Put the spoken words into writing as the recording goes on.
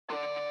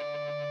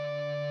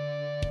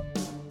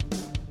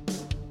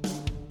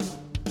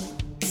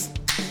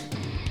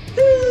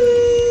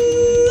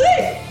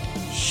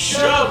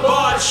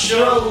Shabbat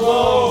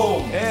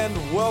Shalom! And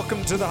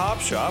welcome to the Hop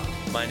Shop.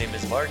 My name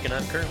is Mark, and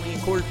I'm currently in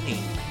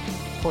quarantine.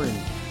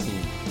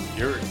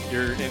 You're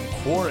in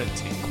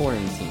quarantine.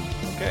 Quarantine.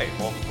 Okay,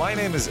 well, my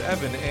name is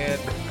Evan, and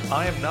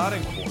I am not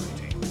in quarantine.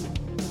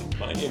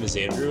 My name is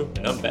Andrew,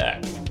 and I'm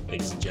back,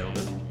 ladies and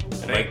gentlemen.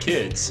 And my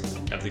kids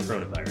have the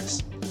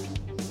coronavirus.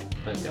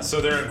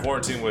 So they're in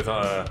quarantine with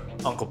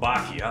Uncle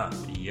Baki, huh?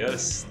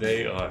 Yes,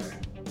 they are.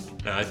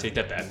 No, I take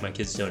that back. My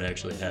kids don't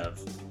actually have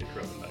the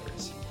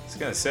coronavirus. I was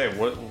gonna say,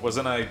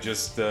 wasn't I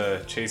just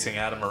chasing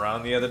Adam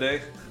around the other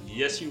day?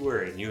 Yes, you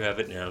were, and you have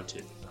it now,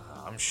 too.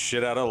 I'm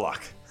shit out of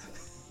luck.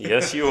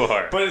 Yes, you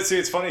are. But see,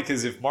 it's funny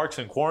because if Mark's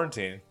in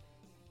quarantine,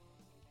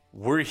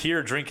 we're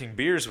here drinking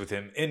beers with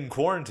him in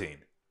quarantine.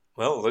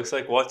 Well, it looks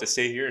like we'll have to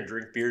stay here and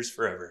drink beers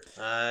forever.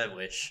 I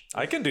wish.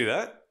 I can do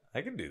that.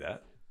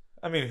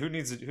 I mean, who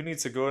needs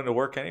to go into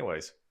work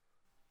anyways?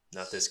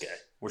 Not this guy.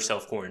 We're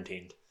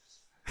self-quarantined.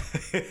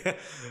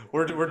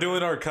 we're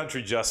doing our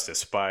country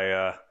justice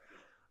by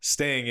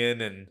staying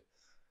in and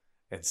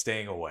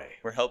staying away.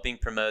 We're helping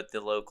promote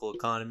the local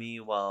economy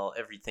while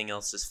everything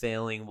else is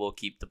failing. We'll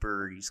keep the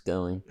breweries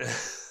going.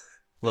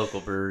 Local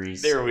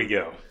breweries. There we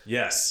go.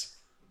 Yes.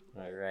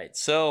 All right.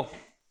 So,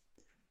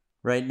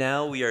 right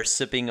now we are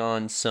sipping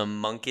on some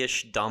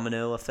Monkish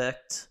Domino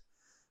Effect.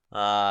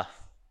 What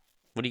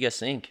do you guys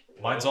think?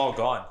 Mine's all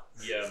gone.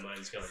 Yeah,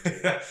 mine's gone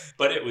too.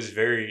 But it was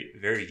very,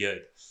 very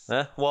good.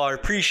 Well, our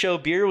pre-show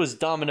beer was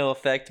Domino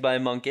Effect by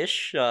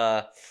Monkish.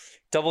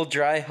 Double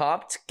dry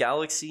hopped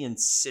Galaxy and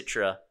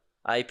Citra.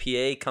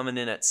 IPA coming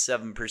in at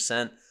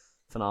 7%.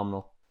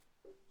 Phenomenal.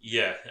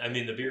 Yeah, I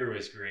mean, the beer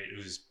was great. It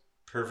was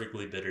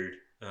perfectly bittered.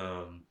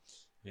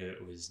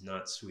 It was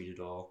not sweet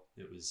at all.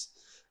 It was,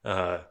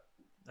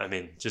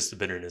 just the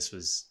bitterness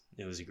was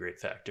a great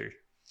factor.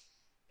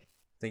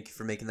 Thank you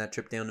for making that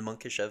trip down to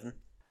Monkish, Evan.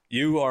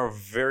 You are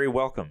very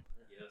welcome.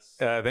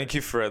 Yes. Thank you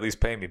for at least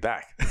paying me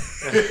back.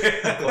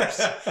 Of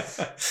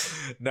course.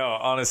 No,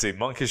 honestly,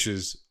 Monkish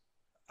is...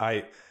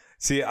 I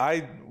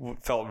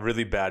felt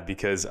really bad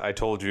because I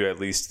told you at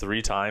least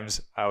 3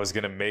 times I was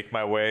going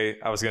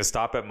to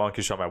stop at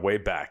Monkish on my way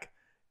back.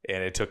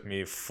 And it took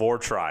me 4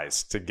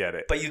 tries to get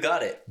it. But you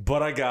got it.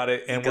 But I got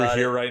it, and we're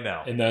here right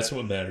now. And that's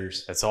what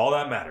matters. That's all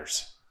that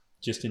matters.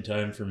 Just in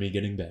time for me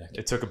getting back.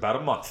 It took about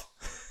a month.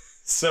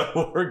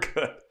 So we're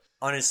good.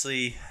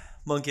 Honestly,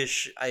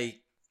 Monkish, I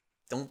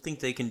don't think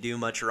they can do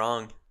much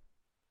wrong.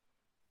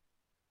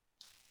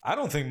 I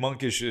don't think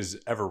Monkish is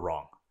ever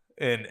wrong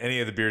in any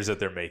of the beers that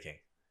they're making.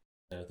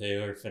 Yeah, they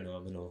are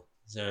phenomenal.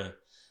 So,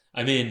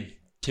 I mean,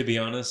 to be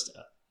honest,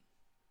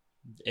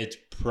 it's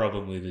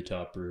probably the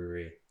top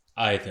brewery,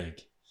 I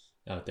think,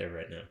 out there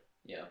right now.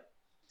 Yeah.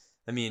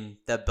 I mean,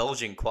 that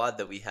Belgian quad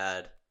that we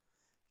had,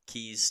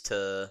 keys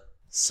to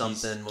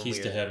something. Keys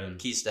to heaven.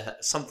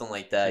 Something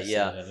like that, Keys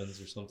yeah. to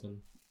heavens or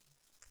something.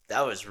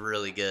 That was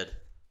really good.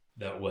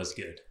 That was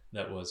good.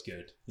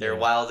 Their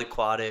Wild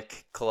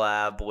Aquatic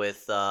collab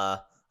with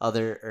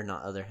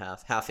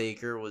Half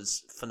Acre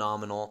was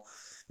phenomenal.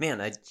 Man,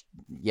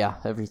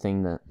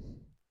 everything that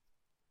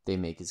they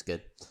make is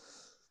good.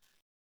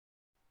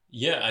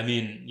 Yeah, I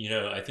mean,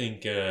 I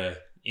think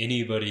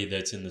anybody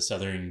that's in the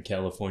Southern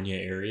California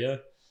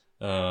area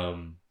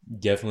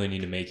definitely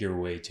need to make your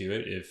way to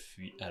it if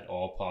at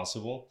all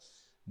possible.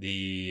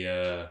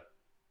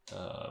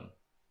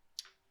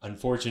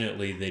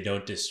 Unfortunately, they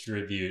don't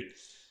distribute.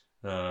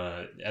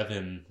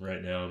 Evan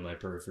right now in my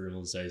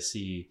peripherals, I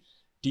see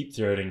deep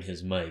throating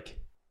his mic.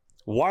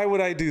 Why would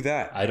I do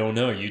that? I don't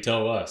know. You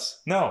tell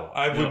us. No,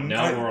 I wouldn't.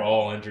 Now we're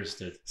all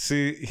interested.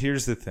 See,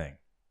 here's the thing.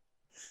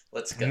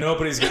 Let's go.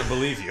 Nobody's going to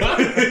believe you.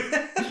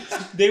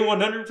 They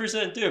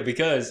 100% do,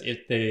 because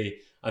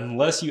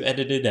unless you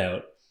edit it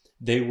out,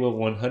 they will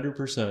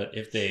 100%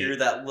 if they hear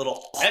that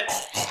little.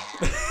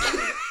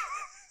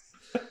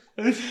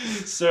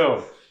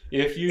 So,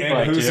 if you'd and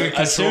like who's to, in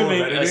control of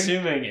editing?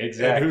 assuming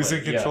exactly, and who's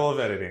in control of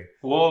editing?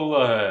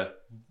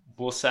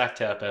 We'll sack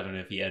tap Evan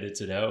if he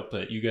edits it out,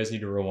 but you guys need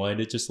to rewind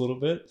it just a little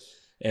bit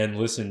and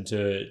listen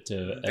to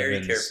very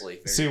Evan's. carefully.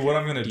 See, what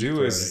I'm going to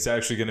do is it's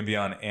actually going to be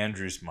on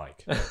Andrew's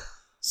mic.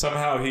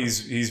 Somehow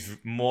he's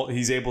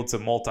able to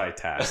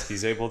multitask.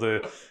 He's able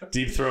to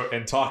deep throat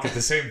and talk at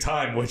the same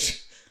time,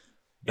 which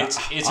I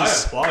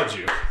applaud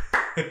you.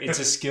 It's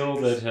a skill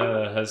that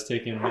has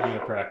taken many a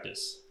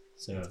practice.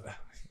 So,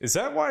 is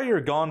that why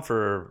you're gone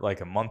for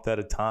like a month at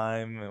a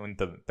time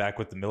back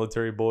with the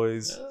military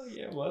boys?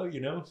 Yeah, well,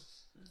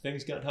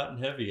 things got hot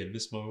and heavy and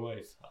missed my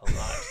wife a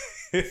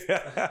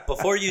lot.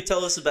 Before you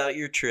tell us about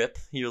your trip,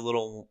 your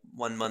little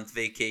 1-month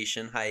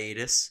vacation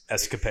hiatus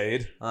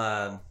escapade,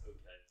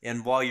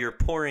 and while you're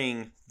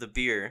pouring the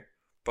beer,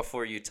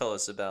 before you tell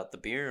us about the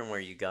beer and where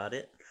you got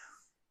it,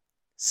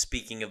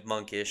 speaking of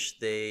Monkish,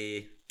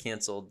 they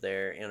canceled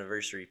their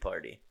anniversary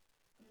party.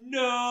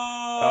 No.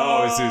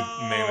 Oh, is it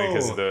mainly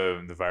because of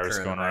the virus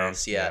going around?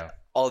 Yeah.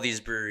 All these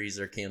breweries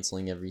are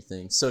canceling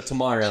everything. So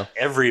tomorrow,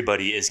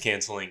 everybody is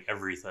canceling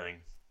everything.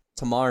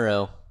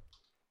 Tomorrow,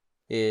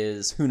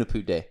 is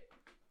Hunapoo Day.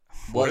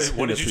 What did you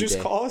Hunapoo just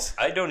Day. call us?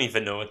 I don't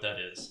even know what that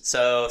is.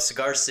 So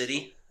Cigar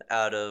City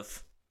out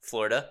of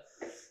Florida,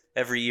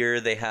 every year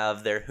they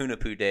have their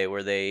Hunapoo Day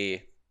where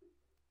they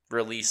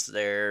release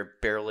their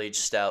barrel-aged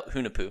stout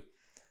Hunapoo.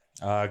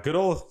 Good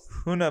old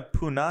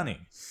Hunapunani.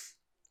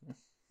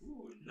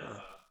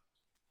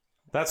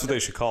 That's what they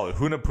should call it.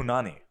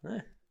 Hunapunani.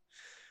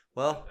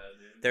 Well,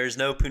 there's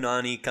no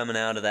punani coming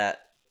out of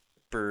that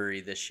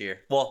brewery this year.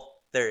 Well,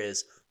 there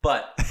is,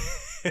 but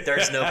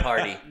there's no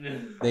party.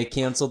 They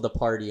canceled the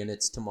party and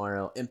it's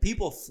tomorrow. And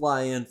people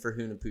fly in for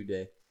Hunapoo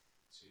Day.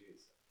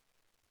 Jeez.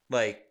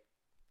 Like,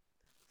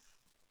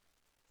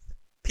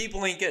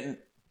 people ain't getting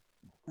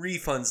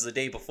refunds the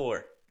day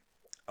before.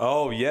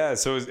 Oh yeah.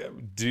 So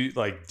do you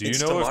know It's if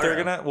they're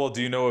tomorrow. gonna? Well,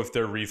 do you know if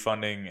they're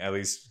refunding at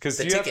least? Because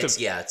The you have tickets,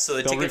 to. yeah. So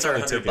the they'll tickets are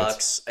refund the $100.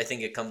 tickets. I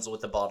think it comes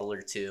with a bottle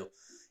or two,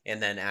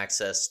 and then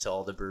access to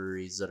all the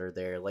breweries that are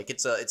there. Like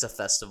it's a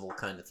festival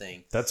kind of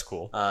thing. That's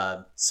cool.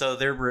 So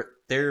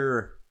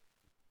they're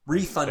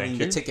refunding Thank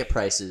the you. ticket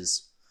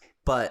prices,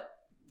 but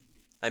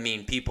I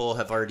mean, people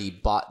have already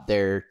bought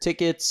their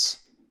tickets,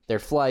 their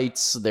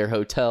flights, their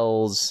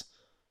hotels,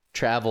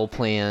 travel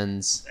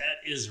plans.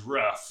 That is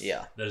rough.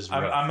 Yeah. That is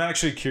rough. I'm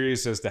actually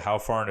curious as to how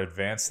far in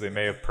advance they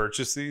may have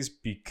purchased these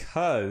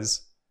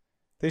because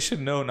they should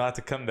know not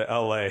to come to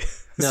LA.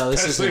 No,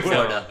 this is in Especially when-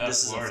 Florida. That's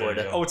This is in Florida,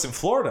 Florida. yeah. Oh, it's in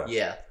Florida.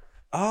 Yeah.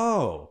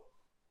 Oh.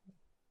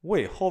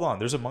 Wait, hold on.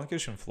 There's a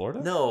Monkish in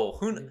Florida? No.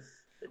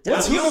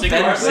 What's Who Hunapoo?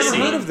 better I've never city?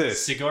 heard of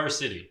this. Cigar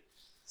City.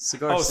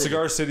 Cigar City.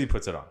 Cigar City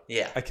puts it on.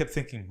 Yeah. I kept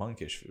thinking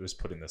Monkish was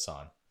putting this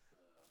on.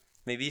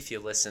 Maybe if you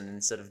listen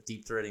instead of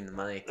deep throating the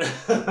mic.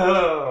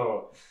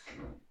 Oh.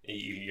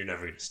 You're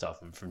never going to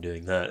stop him from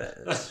doing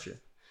that. That's true.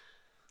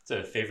 It's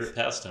a favorite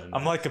pastime.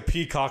 I'm like a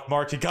peacock,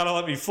 Mark. You gotta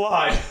let me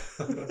fly.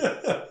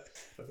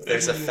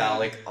 There's a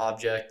phallic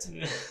object.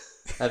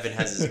 Evan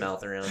has his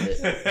mouth around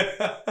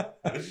it.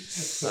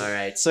 All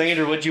right. So,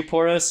 Andrew, what'd you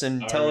pour us?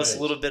 And tell us a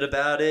right. little bit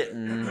about it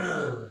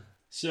and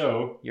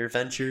So, your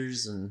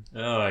adventures. And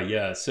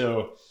yeah.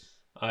 So,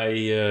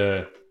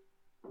 I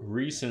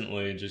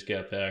recently just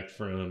got back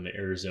from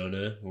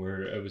Arizona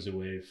where I was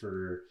away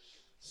for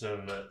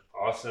some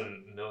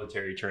awesome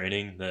military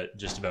training that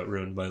just about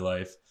ruined my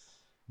life.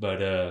 But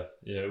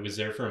yeah, it was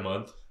there for a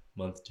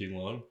month too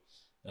long.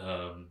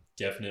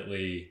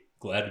 Definitely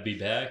glad to be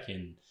back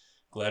and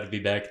glad to be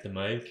back at the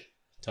mic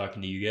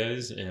talking to you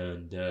guys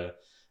and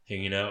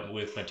hanging out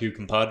with my two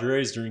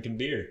compadres drinking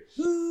beer.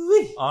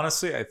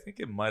 Honestly, I think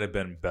it might have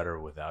been better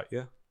without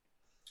you.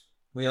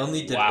 we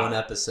only did Wow. one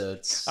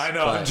episode. I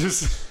know.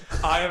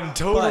 but I am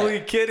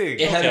totally kidding.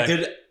 it had a Okay.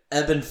 good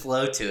ebb and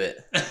flow to it.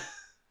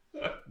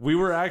 We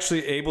were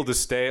actually able to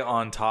stay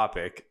on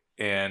topic.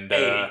 And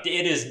Hey,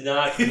 it is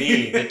not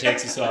me that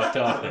takes us off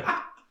topic.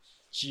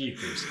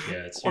 Jeepers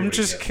cats. Here I'm we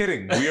just go.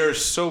 kidding. We are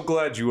so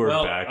glad you are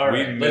Well, back. all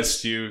We right,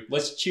 missed you.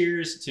 Let's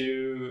cheers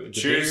to the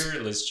Cheers.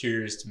 beer. Let's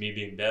cheers to me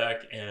being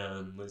back,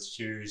 and let's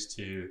cheers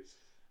to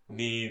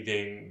me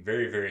being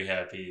very, very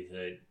happy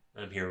that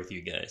I'm here with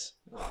you guys.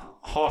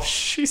 Oh,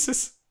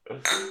 Jesus.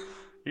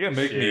 You're gonna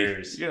make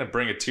Cheers. me. You're gonna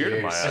bring a tear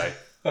to my eye.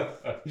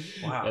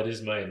 Wow. That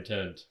is my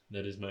intent.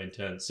 That is my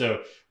intent.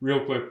 So,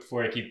 real quick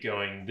before I keep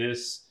going,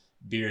 this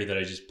beer that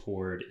I just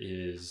poured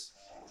is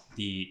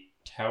the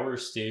Tower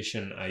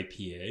Station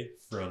IPA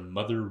from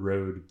Mother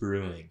Road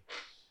Brewing.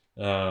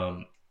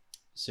 So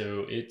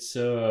it's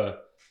I'll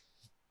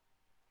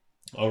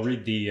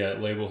read the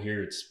label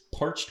here. It's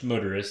parched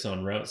motorists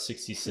on Route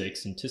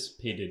 66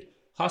 anticipated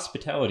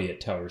hospitality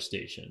at Tower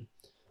Station.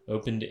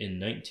 Opened in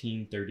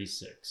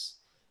 1936.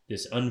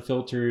 This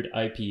unfiltered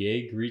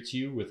IPA greets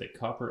you with a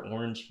copper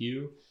orange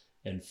hue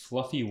and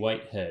fluffy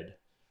white head.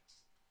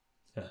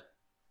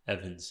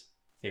 Evan's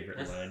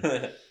favorite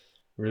line.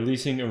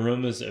 Releasing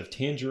aromas of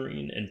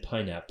tangerine and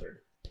pineapple.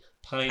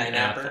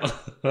 Pineapple?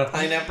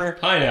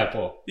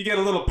 You get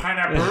a little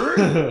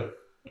pineapple.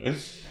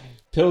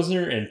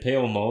 Pilsner and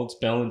pale malts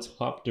balance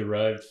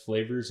hop-derived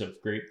flavors of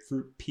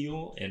grapefruit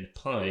peel and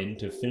pine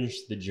to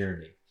finish the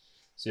journey.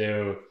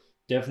 So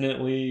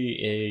definitely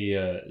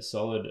a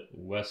solid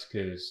West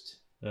Coast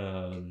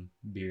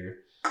beer.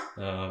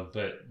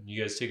 But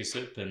you guys take a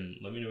sip and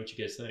let me know what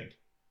you guys think.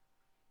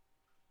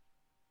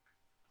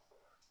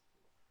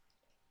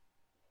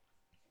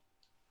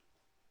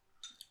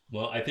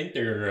 Well, I think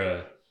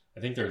their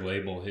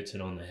label hits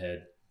it on the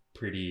head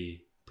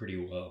pretty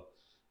well.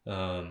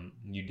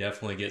 You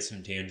definitely get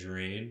some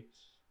tangerine,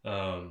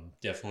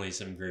 definitely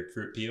some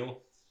grapefruit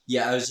peel.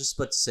 Yeah, I was just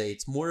about to say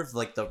it's more of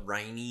like the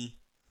riney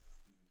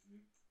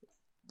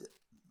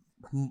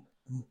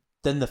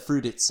than the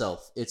fruit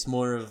itself. It's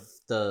more of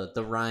the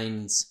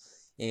rinds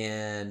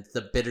and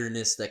the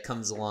bitterness that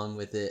comes along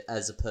with it,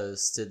 as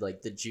opposed to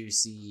like the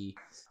juicy.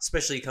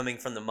 Especially coming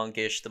from the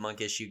monkish. The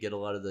monkish, you get a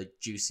lot of the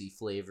juicy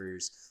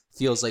flavors.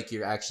 Feels like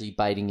you're actually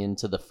biting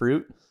into the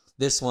fruit.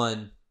 This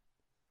one,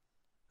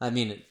 I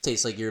mean, it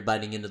tastes like you're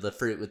biting into the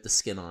fruit with the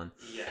skin on.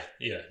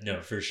 Yeah,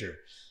 no, for sure.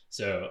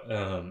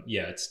 So,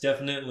 yeah, it's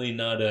definitely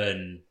not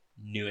a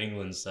New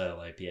England style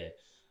IPA.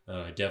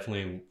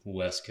 Definitely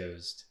West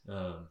Coast.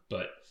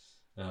 But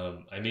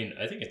I mean,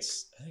 I think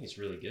it's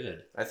really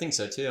good. I think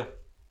so too.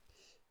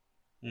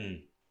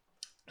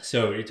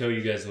 So to tell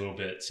you guys a little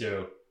bit,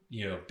 so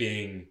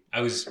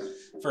I was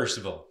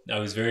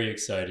very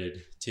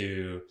excited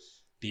to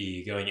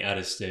be going out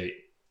of state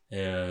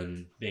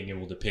and being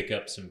able to pick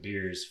up some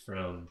beers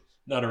from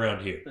not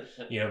around here.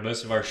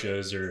 Most of our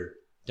shows are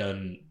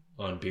done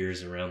on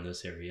beers around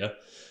this area.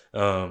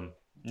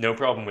 No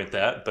problem with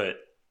that, but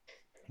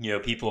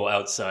people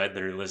outside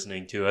that are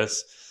listening to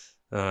us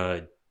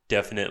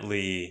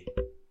definitely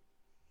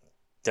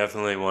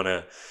want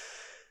to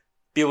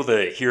be able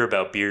to hear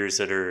about beers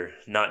that are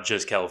not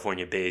just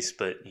California based,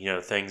 but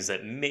things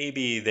that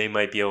maybe they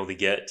might be able to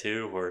get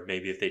to, or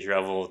maybe if they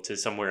travel to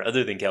somewhere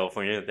other than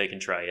California that they can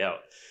try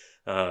out.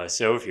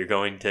 So if you're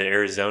going to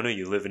Arizona,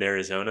 you live in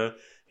Arizona,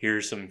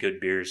 here's some good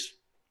beers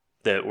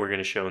that we're going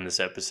to show in this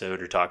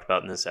episode or talk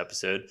about in this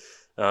episode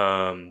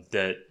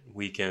that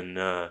we can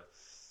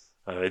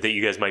that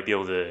you guys might be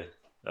able to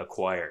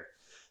acquire.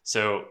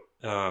 So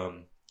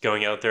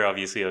going out there,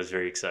 obviously I was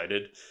very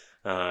excited.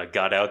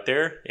 Got out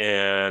there,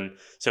 and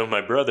so my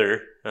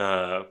brother,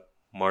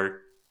 Mark's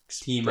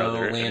Timo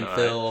brother,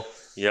 Landfill.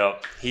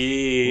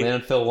 He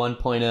Landfill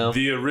 1.0.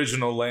 The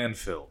original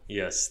landfill.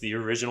 Yes, the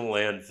original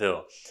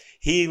landfill.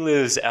 He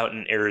lives out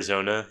in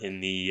Arizona in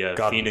the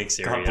Phoenix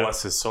area. God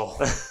bless his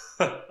soul.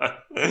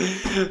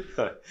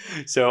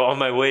 So on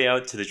my way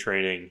out to the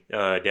training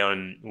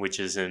down, which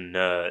is in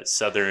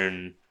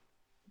southern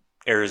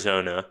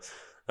Arizona,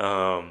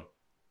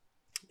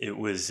 it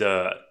was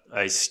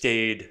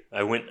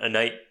I went a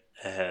night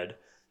ahead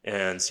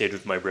and stayed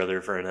with my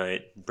brother for a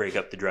night, break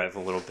up the drive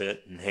a little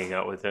bit and hang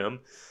out with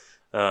him.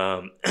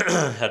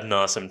 Had an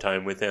awesome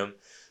time with him.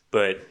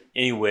 But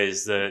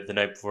anyways, the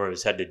night before I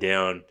was headed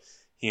down,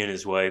 he and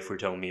his wife were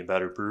telling me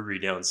about a brewery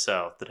down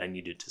south that I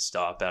needed to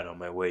stop at on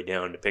my way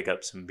down to pick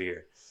up some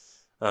beer.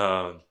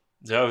 So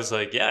I was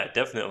like, yeah,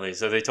 definitely.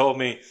 So they told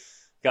me,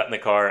 got in the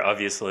car.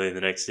 Obviously,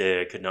 the next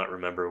day I could not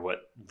remember what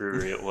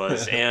brewery it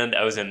was. And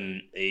I was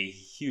in a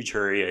huge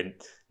hurry. I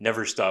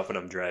never stop when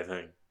I'm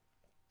driving.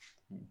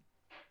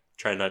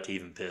 Try not to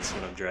even piss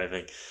when I'm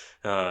driving.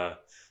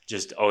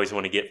 Just always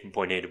want to get from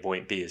point A to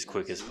point B as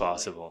quick as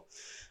possible.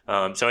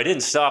 So I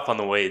didn't stop on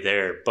the way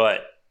there,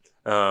 but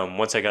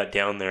once I got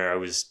down there, I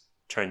was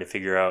trying to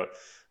figure out,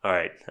 all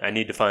right, I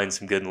need to find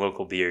some good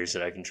local beers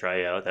that I can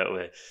try out. That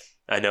way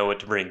I know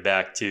what to bring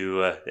back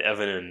to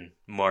Evan and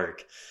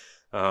Mark.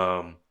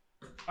 And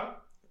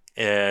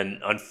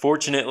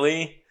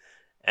unfortunately,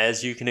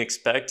 as you can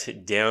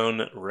expect,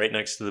 down right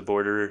next to the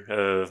border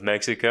of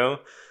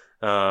Mexico,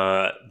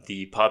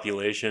 the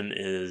population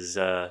is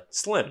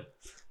slim,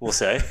 we'll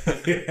say.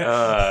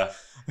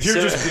 You're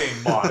just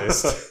being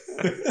modest.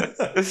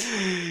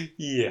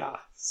 Yeah.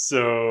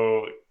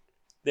 So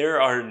there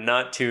are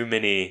not too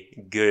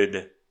many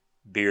good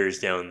beers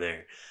down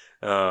there.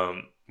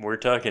 We're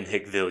talking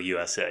Hickville,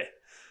 USA.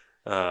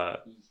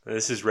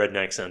 This is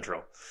Redneck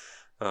Central.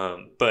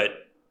 But,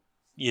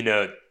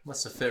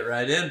 Must have fit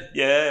right in.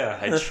 Yeah,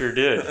 I sure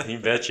did. You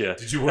betcha.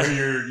 Did you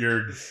wear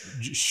your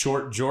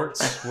short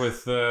jorts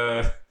with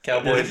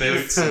Cowboy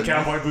boots.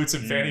 Cowboy boots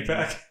and fanny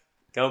pack?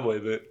 Cowboy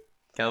boot.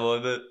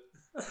 Cowboy boot.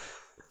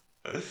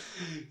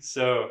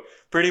 So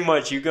pretty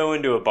much you go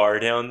into a bar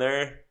down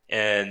there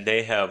and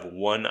they have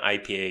one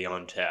IPA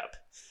on tap.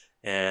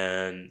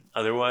 And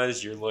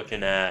otherwise you're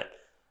looking at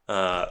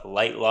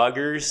light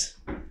lagers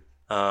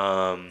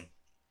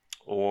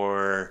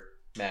or...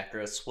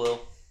 Macro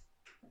Swill.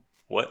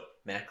 What?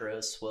 Macro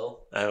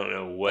Swill. I don't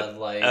know what. Bud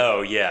Light.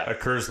 Oh, yeah. A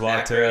Coors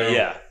Latte.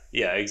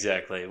 Yeah,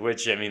 exactly.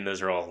 Which, I mean,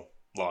 those are all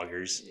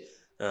lagers.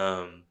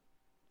 Yeah.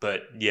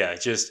 But, yeah,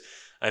 just,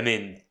 I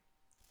mean,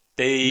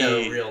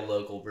 no real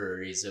local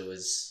breweries.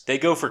 They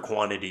go for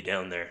quantity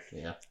down there.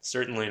 Yeah.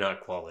 Certainly not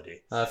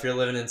quality. If you're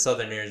living in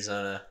southern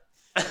Arizona,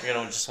 you're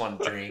going to just want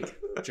to drink.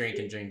 Drink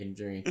and drink and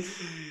drink.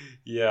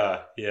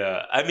 Yeah.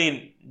 I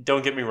mean,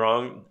 don't get me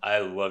wrong. I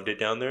loved it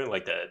down there.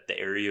 Like, the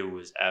area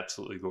was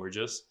absolutely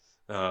gorgeous.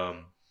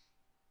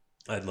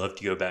 I'd love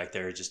to go back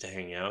there just to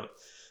hang out.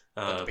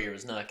 But the beer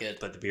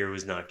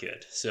was not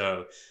good.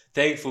 So,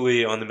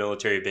 thankfully, on the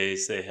military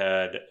base, they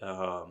had,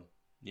 a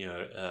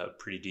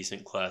pretty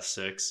decent Class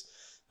 6,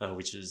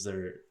 which is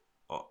their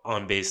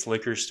on-base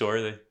liquor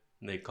store.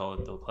 They call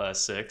it the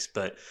Class 6.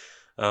 But,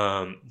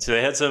 so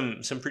they had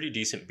some pretty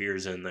decent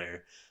beers in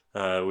there,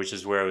 which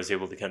is where I was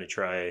able to kind of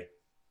try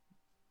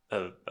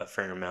a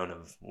fair amount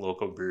of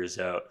local brews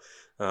out.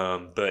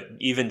 But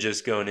even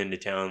just going into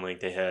town, like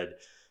they had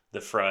the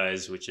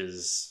Fries, which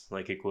is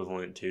like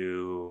equivalent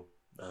to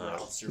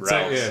Ralph's.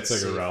 It's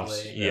like a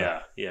Ralph's.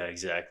 Yeah,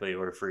 exactly.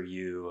 Or for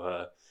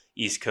you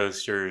East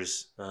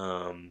Coasters,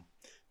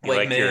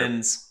 like your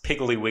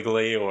Piggly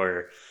Wiggly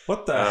or...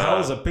 What the hell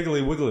is a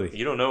Piggly Wiggly?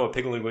 You don't know a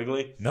Piggly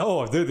Wiggly?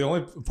 No, the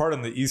only part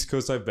on the East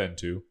Coast I've been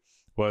to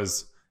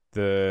was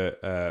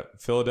the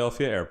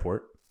Philadelphia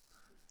airport.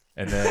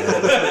 And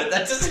then...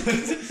 That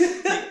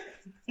doesn't...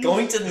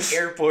 Going to the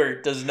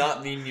airport does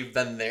not mean you've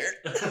been there.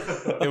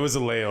 It was a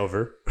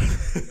layover.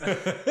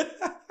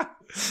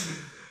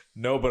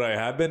 No, but I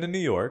have been to New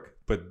York,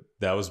 but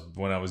that was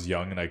when I was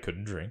young and I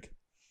couldn't drink.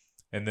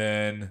 And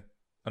then,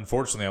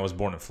 unfortunately, I was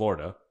born in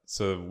Florida,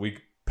 so we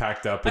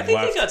packed up and I think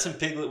left. they got some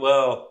Piggly.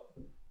 Well,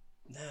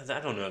 no, I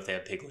don't know if they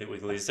have Piggly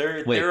Wigglies. They're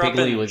up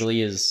Piggly in,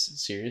 Wiggly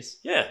is serious?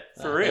 Yeah,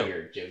 for real.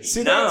 You're joking.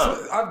 See,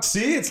 No.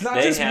 see, it's not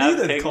They just me have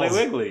that Piggly calls.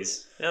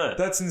 Wigglies. Yeah.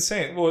 That's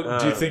insane. Well,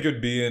 do you think it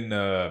would be in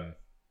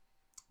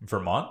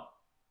Vermont?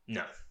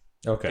 No.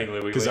 Okay, Piggly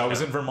Wiggly, because I was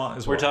no. in Vermont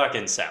as well. We're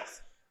talking south.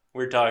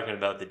 We're talking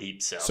about the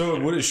deep south. So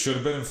it should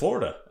have been in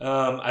Florida.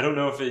 I don't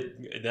know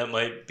if that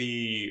might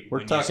be. We're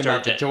when you talking start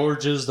about the to-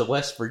 Georgias, the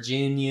West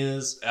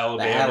Virginias,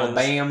 Alabamas. the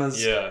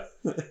Alabamas. Yeah.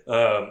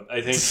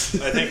 I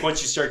think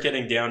once you start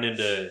getting down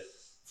into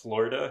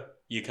Florida,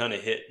 you kind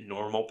of hit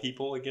normal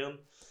people again.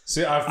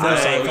 See, I I'm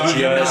thought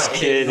you just were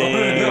kidding.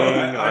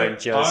 I I'm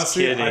just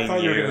honestly, kidding. I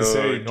thought you were going to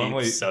say deep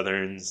normally.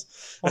 Southerns.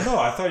 Oh no,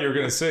 I thought you were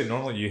going to say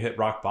normally you hit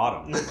rock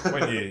bottom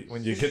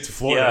when you get to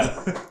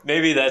Florida. Yeah,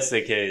 maybe that's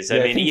the case. Yeah, I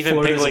I mean, think even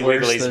Florida's Piggly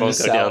worse Wigglies than won't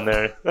the go down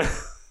South. there.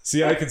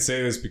 See, I can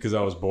say this because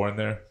I was born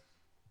there,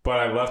 but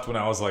I left when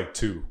I was like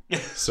 2.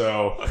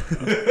 So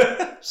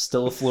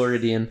Still a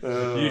Floridian.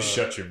 you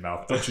shut your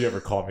mouth. Don't you ever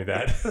call me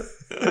that.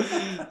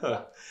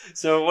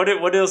 So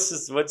what else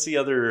is? What's the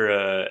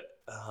other?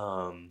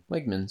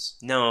 Wegmans.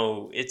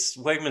 No, it's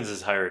Wegmans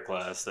is higher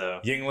class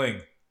though.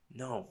 Yingling.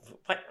 No,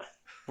 what?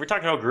 We're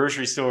talking about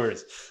grocery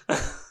stores.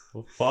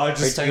 Well, I Are you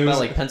just talking about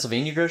like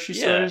Pennsylvania grocery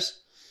Yeah.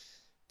 stores?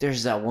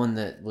 There's that one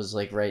that was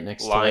like right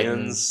next to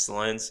Wegmans.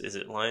 Lions. Is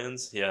it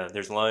Lions? Yeah,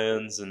 there's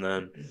Lions, and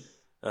then,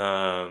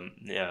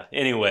 yeah.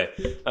 Anyway,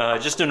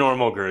 just a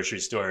normal grocery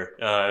store.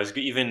 I was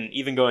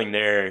even going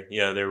there.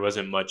 Yeah, there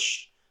wasn't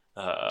much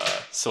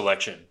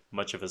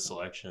much of a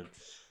selection.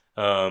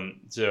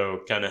 So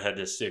kind of had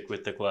to stick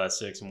with the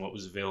classics and what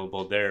was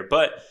available there.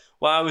 But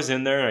while I was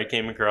in there, I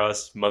came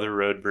across Mother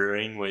Road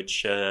Brewing,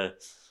 which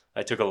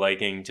I took a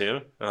liking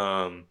to.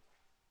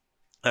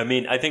 I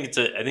mean, I think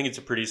it's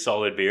a pretty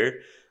solid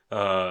beer,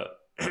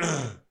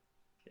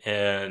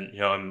 and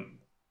I'm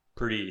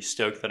pretty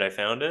stoked that I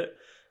found it.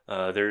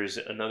 There's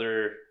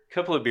another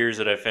couple of beers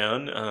that I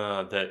found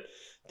that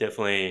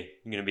definitely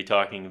I'm going to be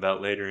talking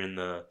about later in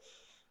the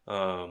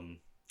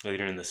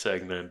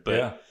segment. But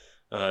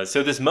yeah.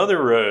 so this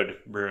Mother Road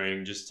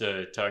Brewing, just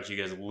to talk to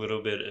you guys a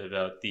little bit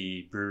about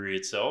the brewery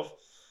itself.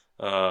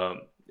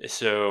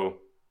 So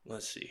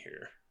let's see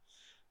here.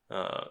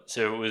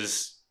 So it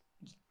was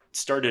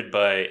started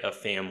by a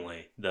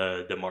family,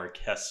 the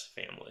Marquez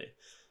family,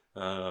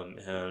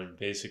 and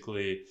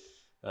basically,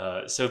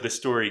 so the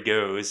story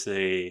goes,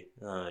 they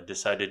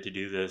decided to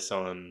do this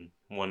on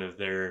one of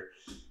their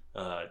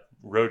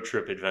road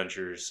trip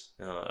adventures.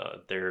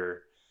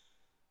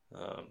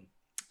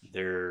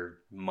 Their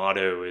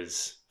motto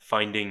is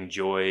finding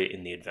joy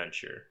in the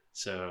adventure.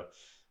 So,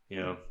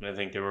 I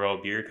think they were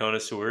all beer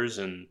connoisseurs,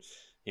 and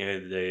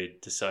they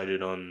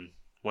decided on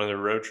one of their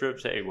road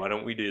trips, hey, why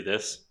don't we do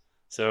this?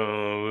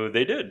 So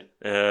they did.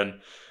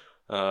 And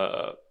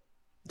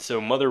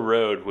so Mother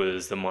Road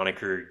was the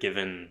moniker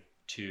given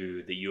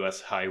to the U.S.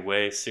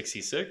 Highway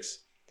 66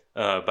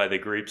 by the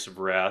Grapes of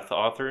Wrath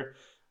author,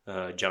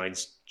 John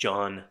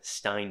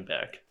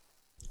Steinbeck.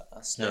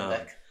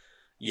 Steinbeck.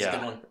 Yeah. That's a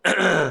good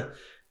one.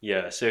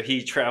 Yeah, so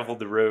he traveled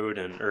the road,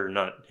 or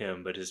not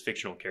him, but his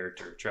fictional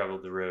character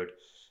traveled the road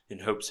in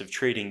hopes of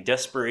trading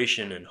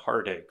desperation and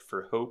heartache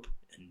for hope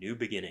and new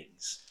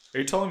beginnings. Are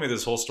you telling me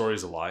this whole story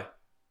is a lie?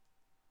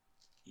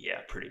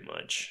 Yeah, pretty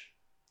much.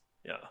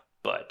 Yeah,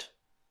 but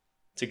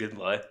it's a good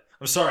lie.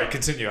 I'm sorry.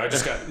 Continue. I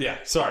just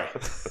got sorry.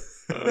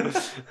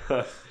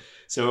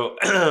 So,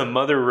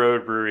 Mother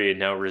Road Brewery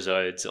now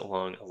resides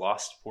along a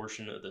lost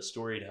portion of the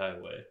storied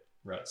highway,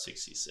 Route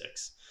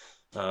 66.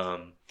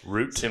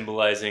 Root.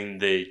 Symbolizing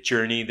the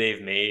journey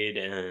they've made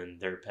and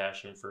their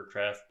passion for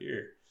craft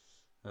beer.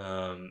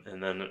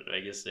 And then I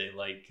guess they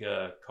like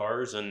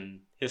cars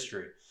and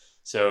history.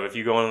 So if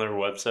you go on their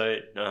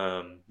website,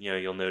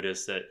 you'll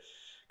notice that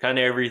kind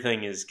of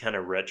everything is kind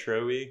of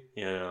retro-y.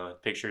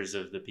 Pictures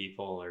of the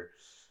people or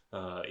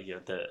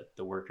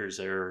the workers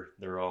there.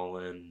 They're all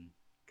in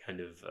kind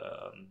of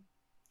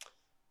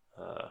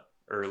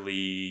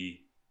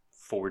early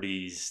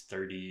 40s,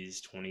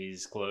 30s,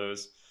 20s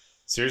clothes.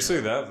 Seriously,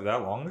 that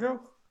long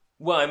ago?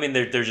 Well, I mean,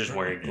 they're just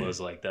wearing clothes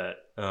like that.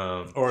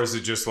 Or is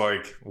it just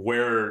like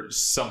wear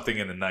something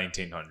in the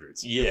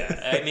 1900s?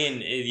 Yeah, I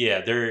mean,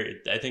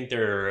 I think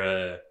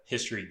they're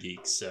history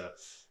geeks, so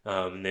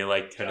they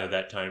like kind of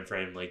that time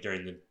frame, like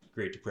during the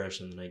Great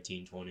Depression, the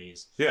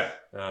 1920s. Yeah.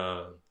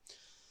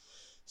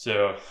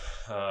 So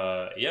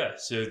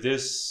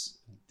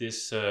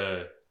this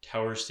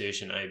Tower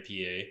Station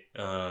IPA,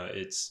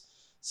 it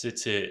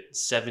sits at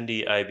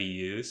 70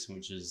 IBUs,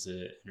 which is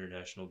the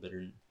International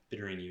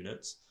Bittering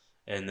Units.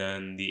 And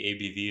then the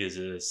ABV is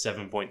a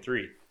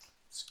 7.3.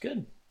 It's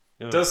good.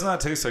 Yeah. Does not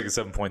taste like a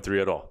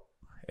 7.3 at all.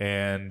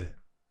 And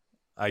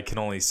I can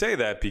only say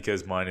that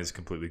because mine is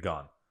completely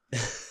gone.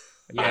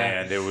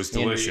 And it was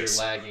delicious.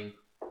 You're lagging.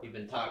 You've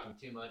been talking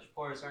too much.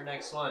 Pour us our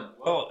next one.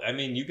 Well, I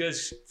mean, you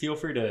guys feel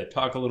free to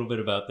talk a little bit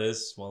about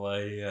this while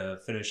I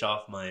finish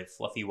off my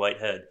fluffy white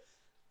head.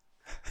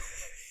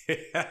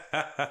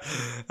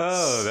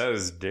 Oh, that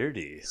was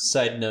dirty.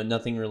 Side note,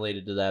 nothing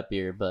related to that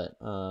beer, but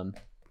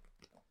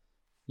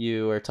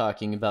you are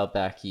talking about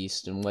back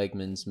east, and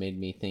Wegmans made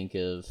me think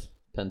of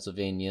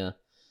Pennsylvania.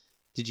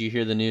 Did you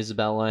hear the news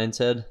about Lion's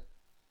Head?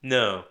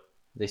 No.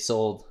 They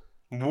sold.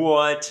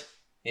 What?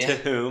 Yeah. To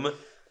whom?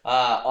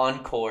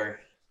 Encore.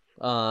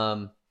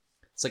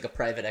 It's like a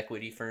private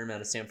equity firm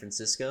out of San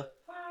Francisco.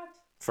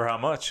 For how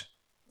much?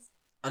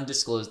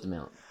 Undisclosed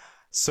amount.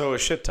 So a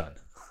shit ton.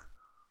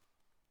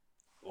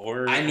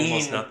 Or I mean-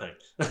 almost nothing.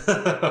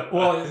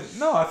 Well,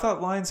 no, I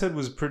thought Lion's Head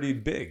was pretty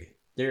big.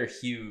 They're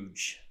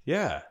huge.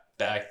 Yeah.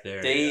 Back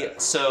there.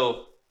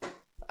 So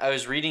I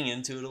was reading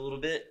into it a little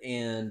bit,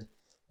 and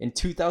in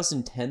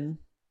 2010,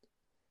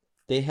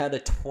 they had a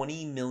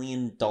 $20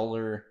 million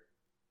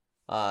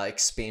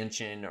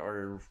expansion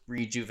or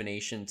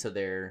rejuvenation to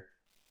their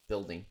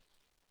building.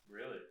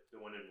 Really? The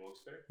one in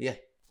Wilkes-Barre? Yeah.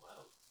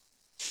 Wow.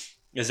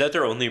 Is that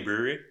their only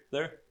brewery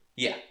there?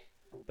 Yeah.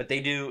 But they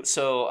do.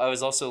 So I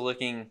was also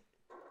looking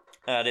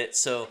at it.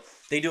 So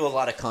they do a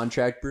lot of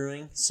contract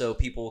brewing. So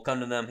people will come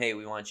to them, hey,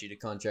 we want you to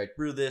contract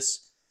brew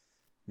this,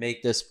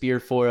 make this beer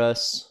for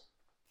us.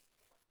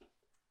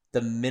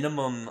 The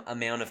minimum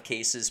amount of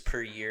cases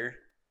per year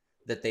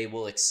that they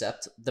will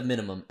accept, the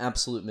minimum,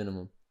 absolute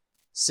minimum,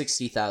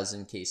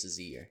 60,000 cases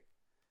a year.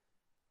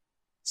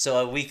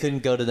 So we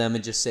couldn't go to them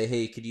and just say,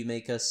 hey, could you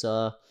make us,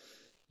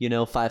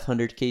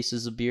 500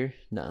 cases of beer?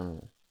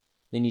 No.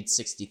 They need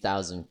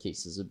 60,000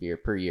 cases of beer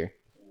per year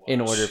in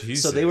order.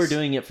 Jesus. So they were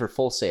doing it for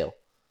full sale.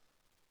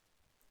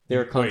 They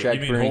were contract Wait,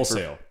 you mean brewing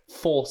wholesale? for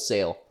full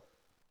sale.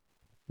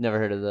 Never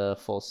heard of the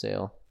full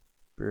sale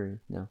brewery.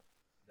 No.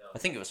 I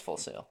think it was full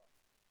sale.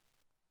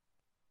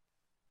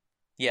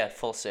 Yeah,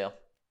 full sale.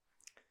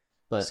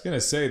 I was But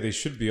gonna say they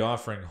should be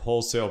offering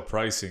wholesale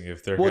pricing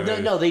if they're well,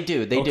 gonna. no, they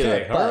do. They do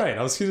Okay, it. all But right.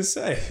 I was gonna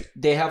say.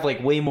 they have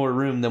like way more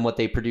room than what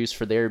they produce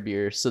for their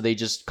beer, so they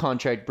just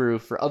contract brew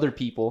for other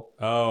people.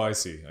 Oh, I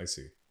see.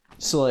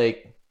 So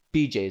like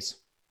BJ's,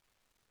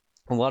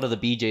 a lot of the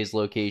BJ's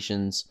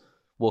locations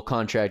will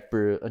contract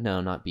brew.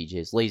 No, not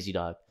BJ's. Lazy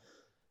Dog.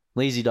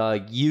 Lazy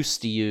Dog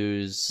used to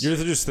use. You're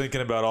just thinking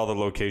about all the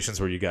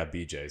locations where you got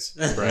BJ's,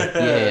 right?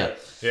 Yeah.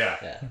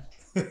 Yeah.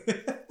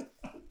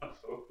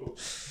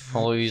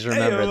 Always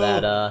remember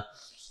Heyo. that.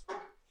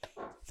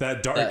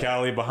 That dark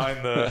alley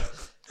behind the.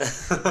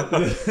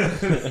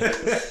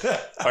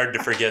 Hard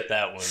to forget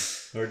that one.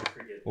 Hard to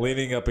forget.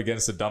 Leaning up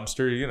against a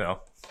dumpster, you know.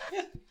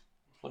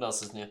 What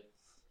else is new?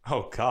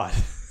 Oh God.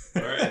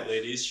 All right,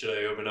 ladies, should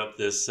I open up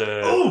this?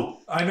 Oh,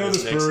 I know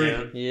this next brewery.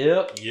 can?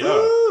 Yep. Yeah.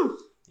 Woo!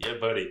 Yeah,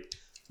 buddy.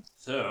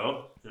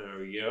 So, there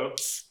we go.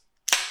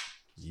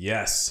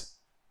 Yes.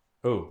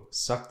 Oh,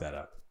 suck that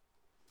up.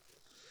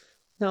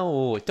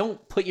 No,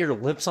 don't put your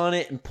lips on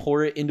it and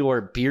pour it into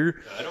our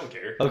beer. I don't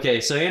care.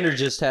 Okay, so Andrew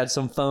just had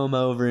some foam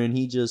over and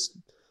he just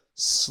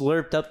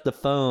slurped up the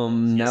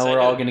foam. Yes, now I we're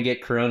all did. going to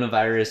get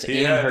coronavirus He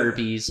and had-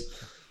 herpes.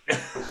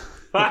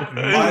 Might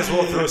as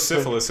well throw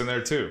syphilis in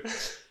there too.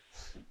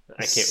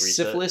 I can't read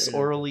Syphilis that.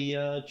 orally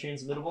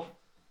transmittable?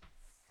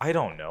 I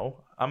don't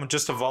know. I'm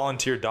just a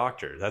volunteer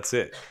doctor. That's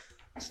it.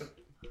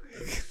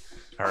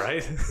 All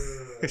right.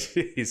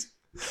 Jeez.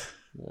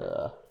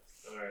 All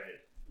right.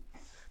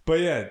 But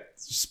yeah,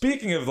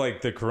 speaking of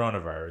like the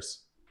coronavirus,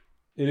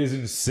 it is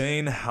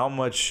insane how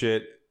much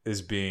shit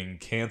is being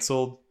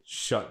canceled,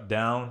 shut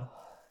down,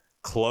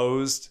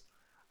 closed.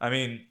 I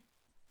mean,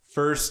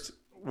 first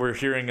we're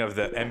hearing of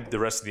the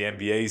rest of the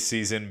NBA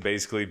season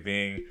basically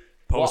being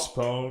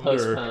postponed.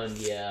 Postponed,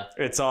 yeah.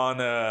 It's on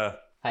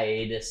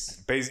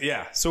Hiatus.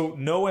 yeah. So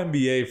no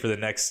NBA for the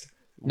next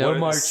No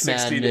March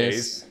 60 Madness.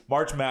 days.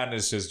 March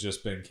Madness has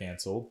just been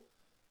canceled.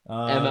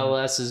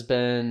 MLS has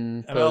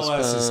been MLS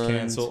is postponed.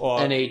 canceled. Oh,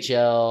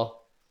 NHL.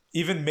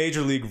 Even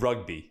Major League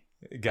Rugby.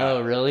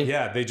 Oh, really?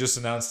 Yeah, they just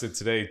announced it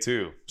today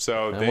too.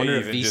 So I they wonder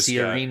if even just VC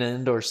got, Arena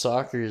indoor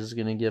soccer is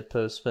going to get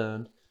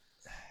postponed.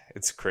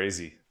 It's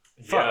crazy.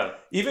 Yeah. Fuck.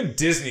 Even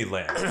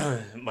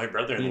Disneyland. My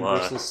brother-in-law.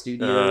 Universal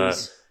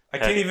Studios. I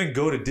can't even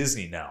go to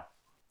Disney now.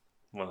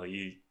 Well,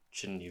 you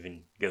shouldn't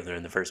even go there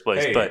in the first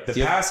place. Hey, but the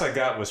pass I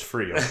got was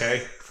free.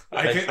 Okay,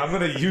 I'm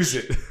gonna use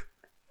it.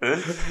 I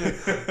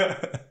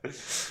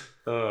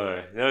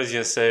was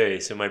gonna say.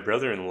 So my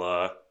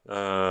brother-in-law,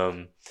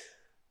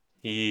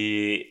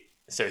 he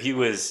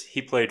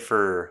played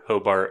for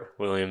Hobart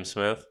William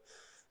Smith.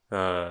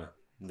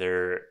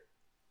 They're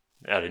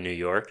out of New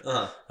York.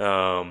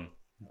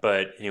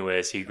 But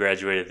anyways, he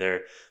graduated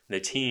there.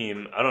 The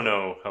team, I don't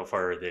know how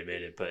far they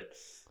made it, but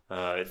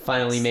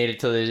Finally made it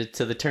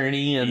to the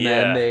tourney, and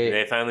then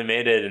they finally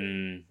made it,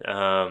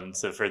 and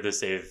so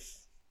furthest they've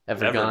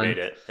ever never gone. made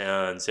it.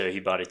 And so he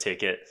bought a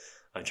ticket.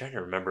 I'm trying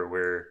to remember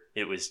where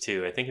it was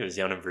to. I think it was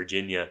down in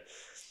Virginia.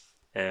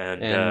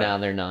 And now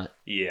they're not.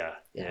 yeah,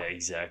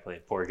 exactly.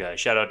 Poor guy.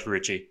 Shout out to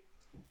Richie.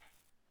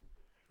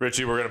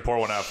 Richie, we're gonna pour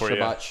one out for you.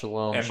 Shabbat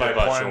shalom. And by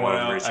Shabbat pouring one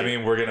shalom, out, Richie. I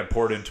mean we're gonna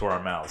pour it into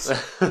our mouths.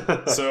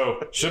 So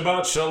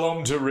Shabbat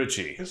shalom to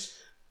Richie.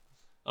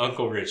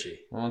 Uncle Richie.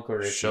 Uncle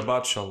Richie.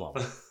 Shabbat shalom.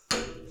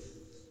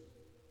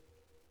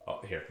 Oh,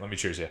 here, let me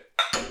cheers you.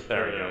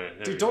 There we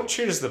go. Dude, don't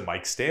cheers the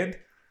mic stand.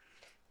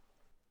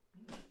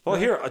 Well,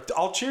 here,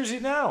 I'll cheers you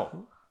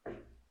now.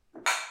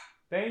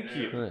 Thank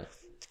you. Right.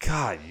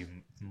 God, you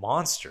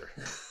monster.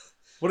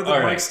 What did the All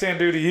mic right. stand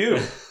do to you?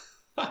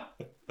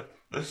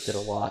 Did a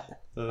lot.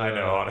 I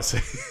know,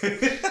 honestly.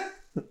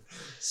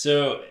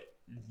 So,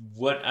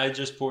 what I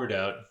just poured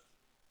out,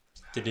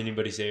 did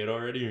anybody say it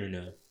already or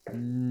no?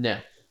 No.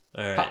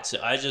 All right, Hop. so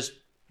I just...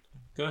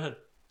 Go ahead.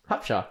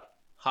 Hop Shock.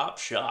 Hop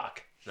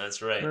Shock.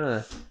 That's right.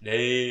 Uh,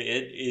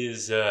 It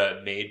is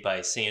made by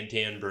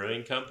Santan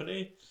Brewing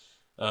Company,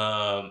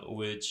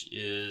 which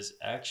is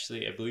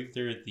actually, I believe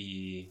they're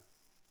the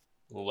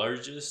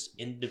largest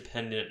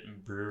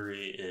independent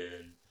brewery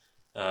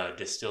and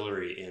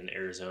distillery in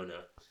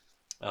Arizona.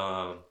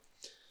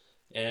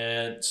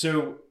 And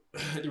so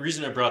the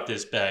reason I brought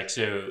this back,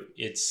 so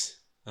it's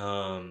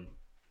trying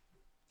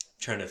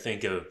to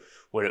think of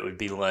what it would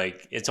be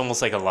like. It's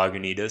almost like a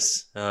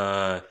Lagunitas.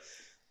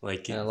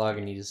 Like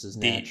Lagunitas is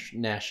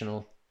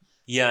national.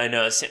 yeah, I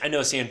know. I know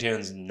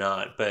Santan's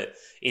not, but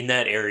in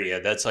that area,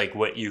 that's like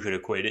what you could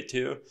equate it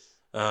to.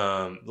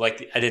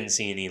 Like I didn't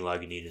see any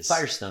Lagunitas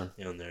Firestone.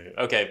 in there.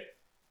 Okay,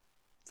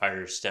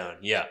 Firestone,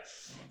 yeah.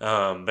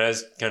 But I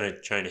was kind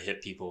of trying to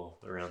hit people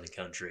around the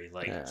country,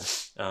 like, Yeah.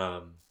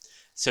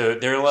 so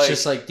they're It's like,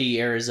 just like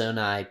the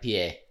Arizona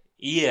IPA.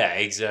 yeah,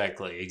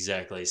 exactly.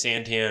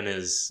 Santan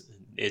is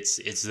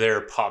it's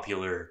their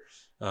popular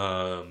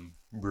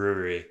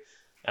brewery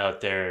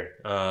out there,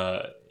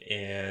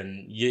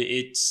 and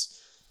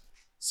it's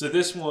so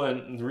this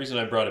one. The reason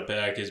I brought it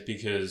back is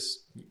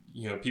because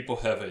people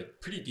have a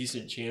pretty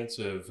decent chance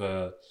of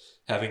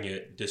having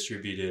it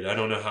distributed. I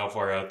don't know how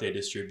far out they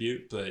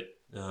distribute, but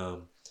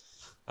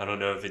I don't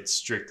know if it's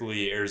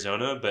strictly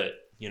Arizona, but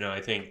I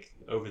think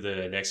over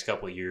the next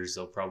couple of years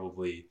they'll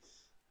probably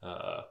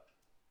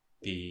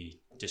be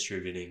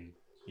distributing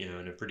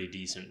in a pretty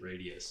decent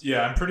radius.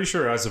 Yeah, I'm pretty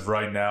sure as of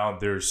right now,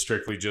 they're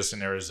strictly just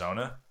in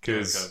Arizona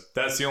because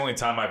that's the only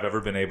time I've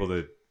ever been able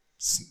to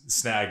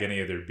snag any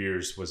of their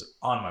beers was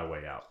on my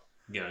way out.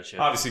 Gotcha.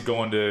 Obviously,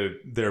 going to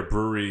their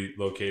brewery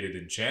located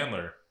in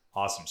Chandler,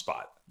 awesome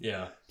spot.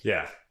 Yeah.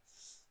 Yeah.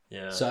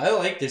 So I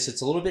like this.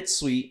 It's a little bit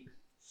sweet,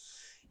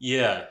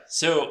 Yeah.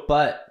 So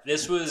but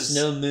this was it's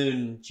no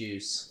moon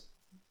juice.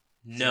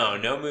 no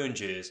moon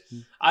juice.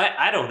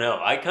 I don't know.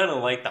 I kind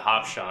of like the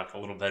Hop Shock a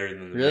little better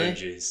than the Really? moon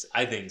juice.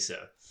 I think so.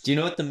 Do you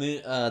know what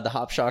the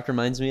Hop Shock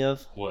reminds me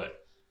of? What?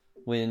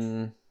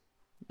 When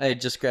I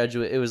had just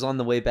graduated. It was on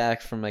the way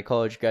back from my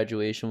college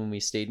graduation when we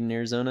stayed in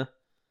Arizona.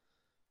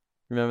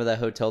 Remember that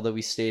hotel that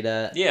we stayed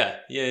at? Yeah.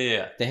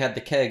 They had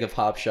the keg of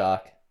Hop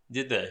Shock.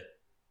 Did they?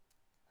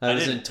 I I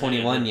wasn't didn't-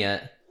 21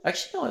 yet.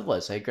 Actually, no, I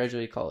was. I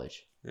graduated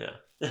college.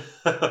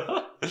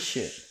 Yeah.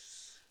 Shit.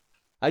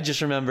 I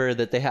just remember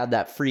that they had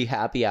that free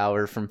happy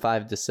hour from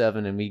 5 to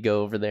 7, and we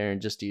go over there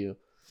and just do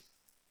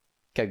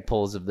keg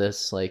pulls of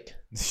this. Like,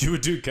 You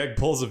would do keg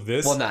pulls of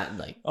this? well, not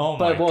like, Oh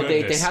my but well,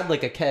 they goodness. had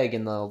like a keg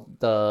in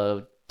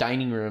the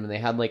dining room, and they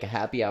had like a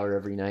happy hour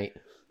every night.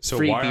 So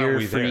Free why beer, aren't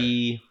we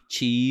free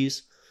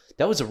cheese.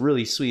 That was a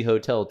really sweet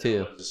hotel too.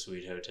 That was a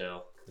sweet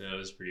hotel. That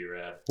was pretty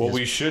rad. there? What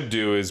we should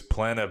do is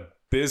plan a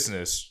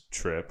business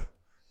trip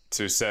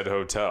to said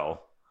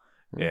hotel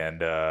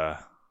and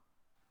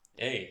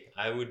Hey,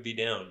 I would be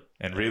down.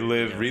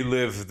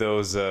 relive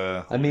those.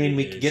 I mean,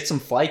 we could get some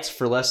flights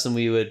for less than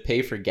we would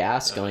pay for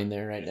gas going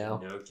there right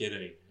now. No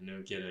kidding.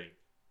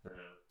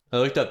 I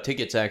looked up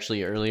tickets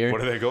actually earlier.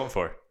 What are they going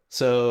for?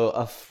 So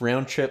a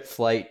round trip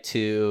flight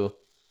to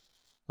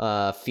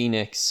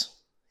Phoenix.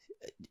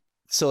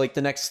 So like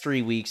the next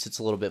 3 weeks, it's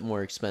a little bit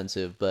more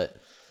expensive, but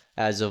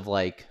as of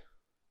like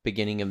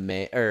beginning of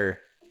May or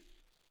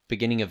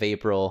beginning of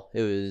April,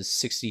 it was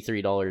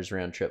 $63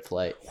 round trip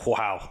flight.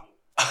 Wow,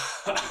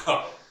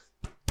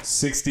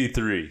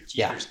 63.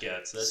 Yeah. Cheers,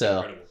 cats. That's So-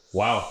 incredible.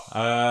 Wow,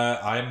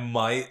 I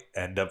might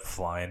end up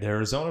flying to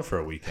Arizona for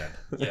a weekend,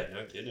 Yeah,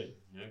 no kidding.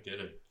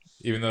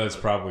 even though that's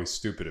probably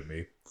stupid of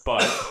me.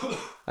 But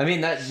I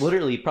mean, that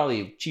literally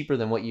probably cheaper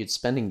than what you'd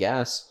spend in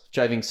gas,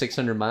 driving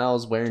 600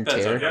 miles, wear and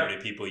Depends on tear. how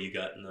many people you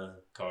got in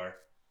the car.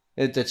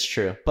 That's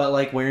true. But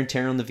like wear and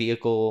tear on the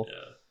vehicle. Yeah.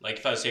 Like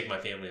if I was taking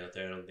my family out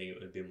there, I don't think it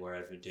would be more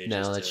advantageous.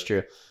 No, that's to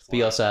true. But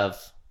you fly. also have,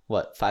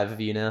 what, 5 of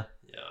you now?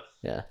 Yeah.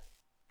 Yeah.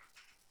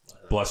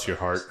 bless your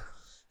heart.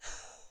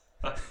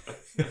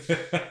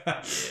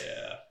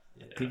 Yeah.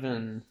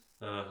 Even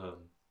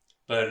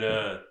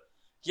But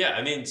yeah,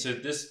 I mean, so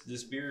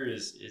this beer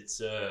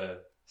it's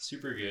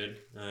super good.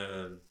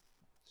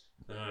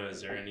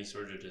 Is there any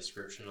sort of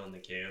description on the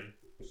can?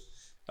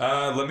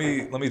 Let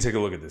me take a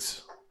look at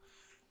this.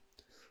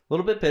 a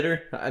little bit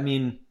bitter. I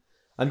mean,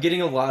 I'm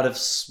getting a lot of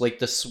like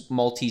the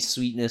malty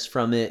sweetness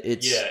from it.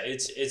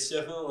 It's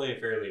definitely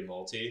fairly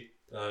malty.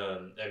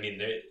 I mean,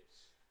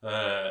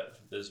 for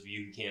those of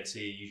you who can't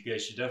see, you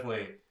guys should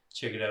definitely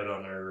check it out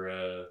on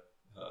our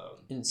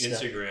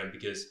Instagram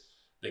because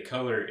the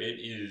color it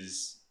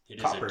is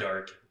Copper. a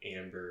dark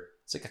amber.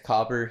 It's like a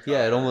copper.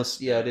 Yeah,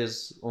 it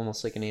is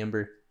almost like an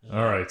amber.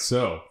 All right,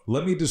 so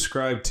let me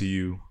describe to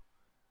you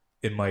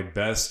in my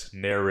best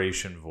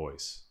narration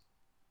voice.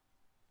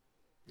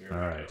 All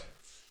right.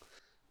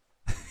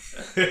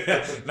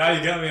 Now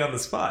you got me on the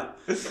spot.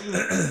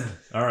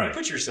 All right.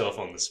 Put yourself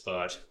on the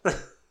spot.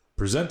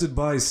 Presented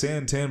by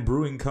Santan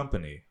Brewing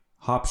Company,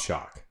 Hop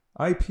Shock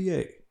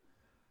IPA.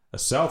 A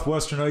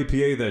southwestern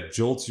IPA that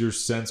jolts your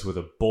sense with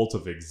a bolt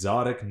of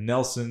exotic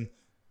Nelson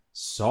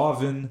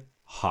Sauvin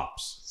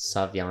hops.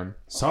 Sauvignon.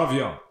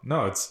 Sauvignon.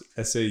 No, it's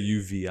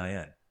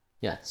Sauvin.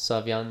 Yeah,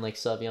 Sauvignon like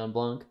Sauvignon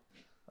Blanc.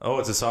 Oh,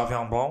 it's a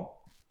Sauvignon Blanc?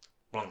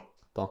 Blanc.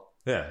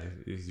 Yeah,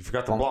 you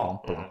forgot the Blanc.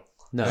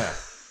 No. Yeah.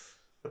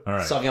 All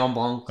right. Sauvignon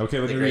Blanc. Okay,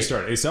 let me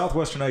restart. A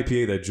southwestern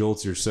IPA that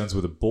jolts your sense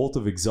with a bolt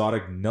of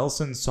exotic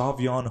Nelson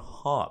Sauvignon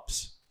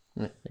hops.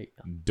 There you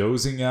go.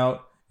 Dozing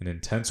out an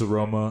intense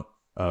aroma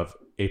of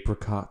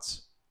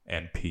apricots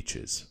and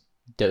peaches.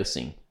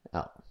 Dosing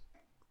out.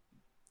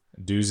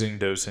 Dosing.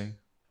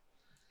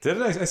 Did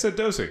I said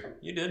dosing.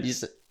 You did.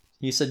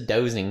 You said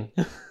dozing.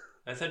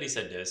 I thought he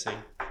said dosing.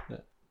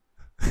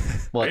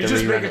 Well, Are you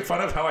just making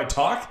fun of how I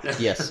talk?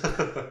 Yes.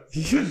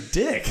 You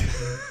dick.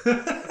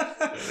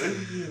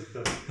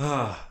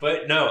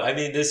 But no, I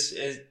mean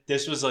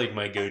this was like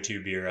my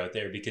go-to beer out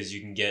there because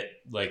you can get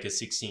like a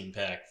 16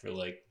 pack for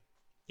like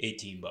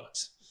 $18.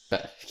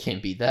 But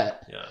can't beat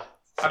that. Yeah.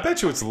 I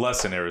bet you it's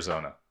less in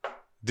Arizona.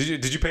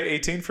 Did you pay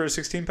 18 for a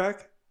 16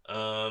 pack?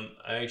 I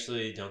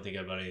actually don't think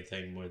I bought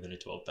anything more than a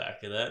 12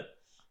 pack of that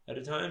at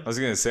a time. I was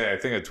gonna say I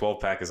think a 12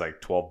 pack is like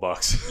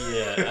 $12.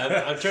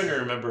 Yeah, I'm trying to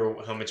remember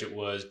how much it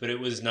was, but it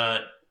was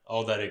not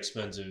all that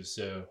expensive.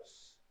 So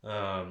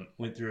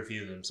went through a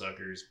few of them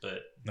suckers, but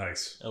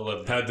Nice. I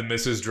love Had the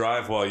missus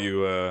drive while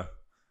you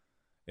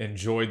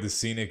enjoyed the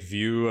scenic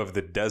view of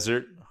the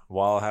desert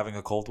while having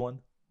a cold one?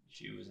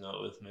 She was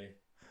not with me.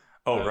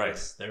 Oh, I right.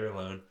 was there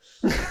alone.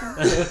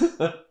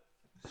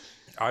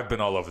 I've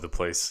been all over the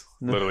place,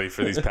 literally,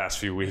 for these past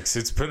few weeks.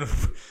 It's been...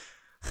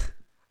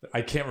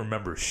 I can't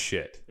remember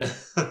shit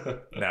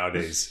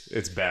nowadays.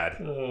 It's bad.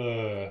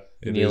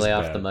 It You is lay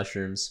off bad. the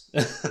mushrooms.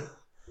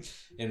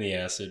 In the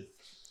acid.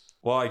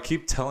 Well, I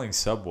keep telling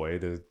Subway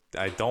that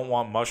I don't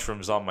want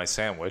mushrooms on my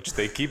sandwich.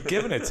 They keep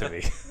giving it to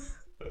me.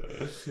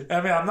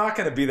 I mean, I'm not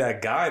going to be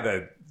that guy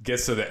that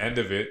gets to the end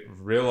of it,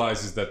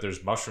 realizes that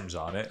there's mushrooms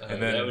on it,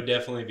 and then... That would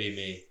definitely be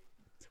me.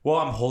 Well,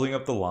 I'm holding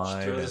up the Just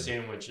line. throw the and-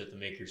 sandwich at the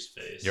maker's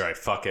face. You're right.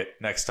 Fuck it.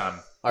 Next time.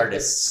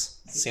 Artists.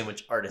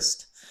 Sandwich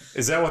artist.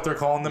 Is that what they're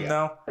calling them Yeah.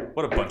 now?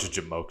 What a bunch of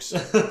jamokes.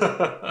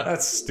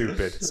 That's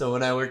stupid. So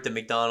when I worked at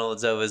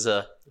McDonald's, I was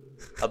a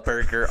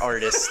burger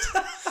artist.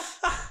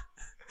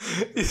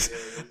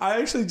 I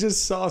actually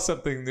just saw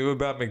something new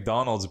about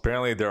McDonald's.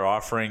 Apparently, they're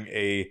offering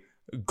a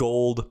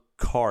gold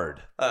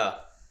card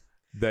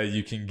that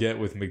you can get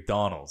with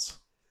McDonald's.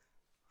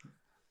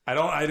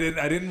 I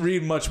didn't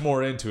read much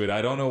more into it.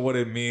 I don't know what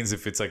it means,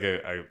 if it's like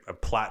a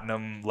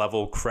platinum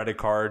level credit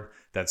card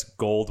that's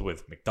gold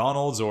with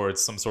McDonald's, or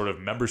it's some sort of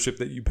membership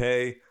that you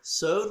pay.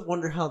 So I'd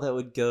wonder how that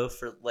would go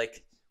for,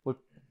 like,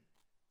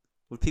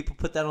 would people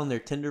put that on their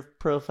Tinder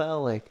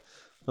profile? Like,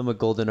 I'm a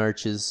Golden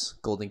Arches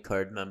Golden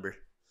Card member.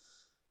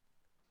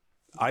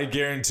 I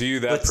guarantee you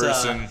that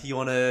person. You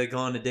want to go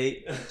on a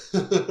date?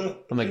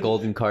 I'm a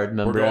Golden Card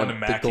member. going to of the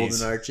Mackey's.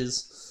 Golden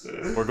Arches.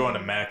 We're going to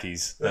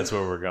Mackey's. That's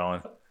where we're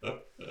going.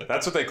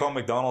 That's what they call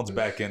McDonald's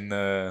back in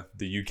the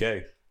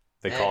UK.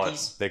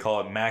 Mackey's? They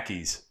call it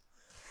Mackey's.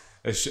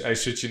 I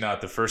shit you not.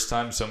 The first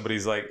time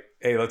somebody's like,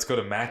 "Hey, let's go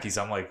to Mackey's,"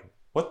 I'm like,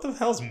 "What the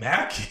hell's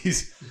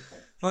Mackey's?"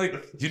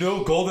 Like,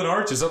 Golden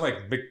Arches. I'm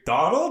like,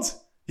 McDonald's?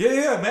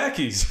 Yeah,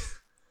 Mackey's.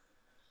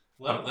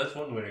 Well, that's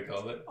one way to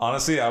call it.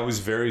 Honestly, I was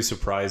very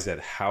surprised at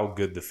how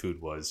good the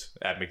food was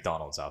at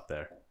McDonald's out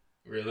there.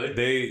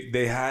 Really?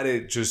 They had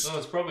it just. Oh,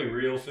 it's probably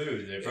real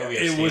food. They probably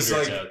have It was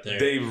standards like out there.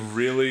 they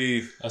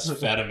really. Us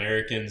fat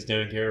Americans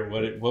don't care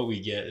what we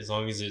get as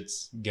long as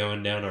it's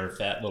going down our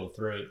fat little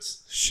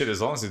throats. Shit,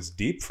 as long as it's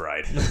deep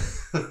fried.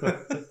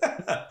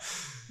 I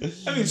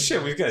mean,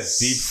 shit, we've got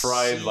deep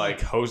fried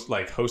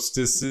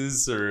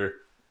hostesses or.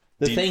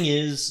 The Deep- thing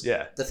is,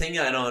 Yeah. the thing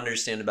I don't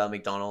understand about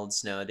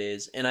McDonald's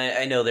nowadays, and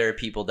I know there are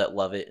people that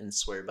love it and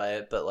swear by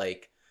it, but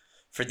like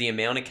for the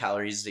amount of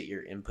calories that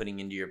you're inputting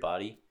into your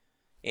body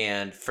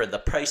and for the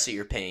price that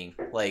you're paying,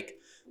 like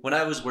when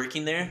I was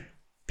working there,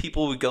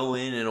 people would go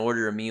in and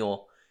order a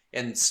meal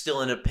and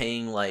still end up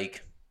paying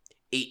like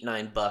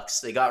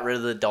 $8-9. They got rid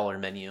of the dollar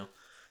menu.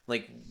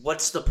 Like,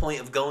 what's the point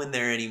of going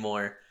there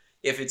anymore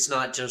if it's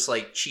not just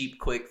like cheap,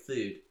 quick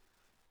food?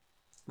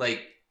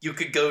 Like, you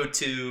could go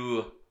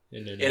to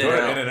And then,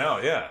 In-N-Out. In and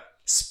out, yeah.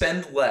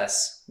 spend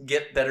less,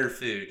 get better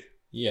food.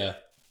 yeah.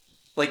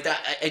 Like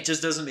that, it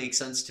just doesn't make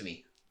sense to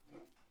me.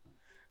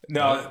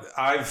 No,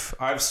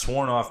 I've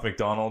sworn off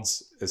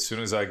McDonald's as soon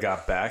as I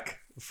got back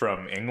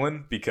from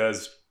England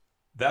because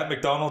that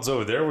McDonald's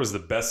over there was the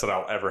best that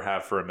I'll ever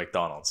have for a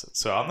McDonald's.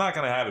 So I'm not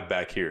gonna have it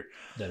back here.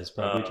 That is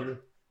probably true.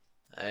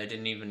 I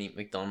didn't even eat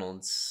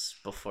McDonald's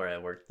before I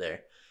worked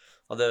there.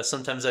 Although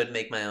sometimes I'd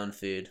make my own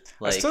food.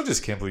 Like I still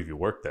just can't believe you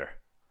worked there.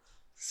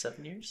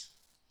 7 years.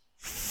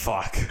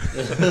 Fuck.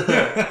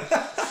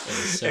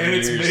 And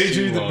it's made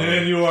you the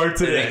man you are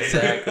today.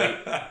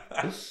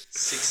 Exactly.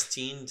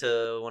 16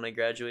 to when I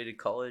graduated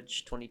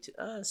college, 22.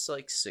 It's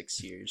like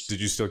 6 years.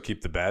 Did you still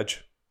keep the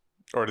badge?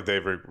 Or did they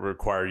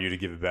require you to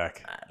give it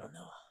back? I don't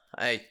know.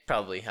 I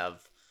probably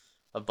have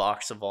a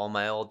box of all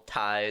my old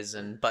ties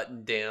and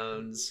button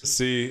downs.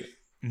 See,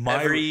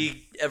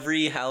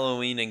 every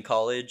Halloween in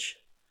college,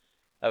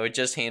 I would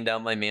just hand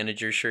out my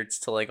manager shirts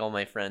to like all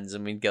my friends,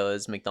 and we'd go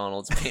as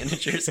McDonald's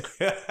managers.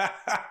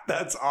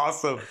 That's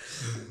awesome.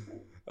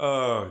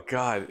 Oh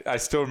God, I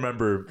still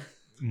remember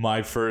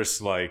my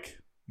first like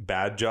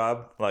bad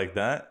job like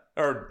that.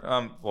 Or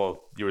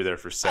well, you were there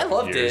for 7 years. I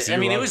loved it. I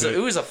mean, it was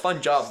a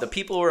fun job. The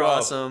people were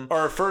awesome.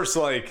 Our first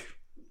like,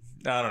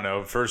 I don't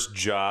know, first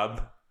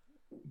job,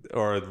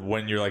 or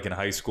when you're like in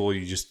high school,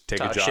 you just take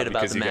Talk a job shit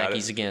about because the you got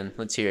Mackies it. again.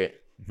 Let's hear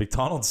it.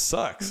 McDonald's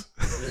sucks.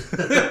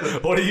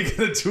 What are you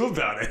gonna do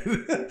about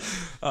it?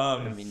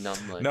 I mean,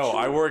 not much. No,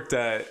 I worked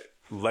at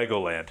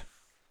Legoland.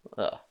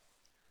 Ugh.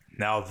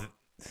 Now,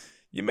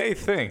 you may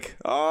think,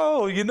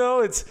 oh, you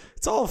know, it's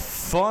all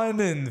fun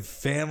and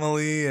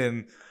family,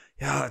 and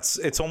yeah,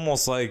 it's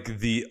almost like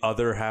the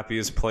other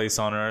happiest place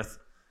on earth.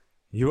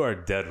 You are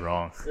dead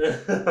wrong.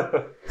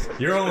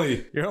 You're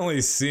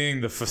only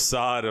seeing the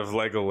facade of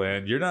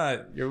Legoland. You're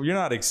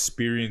not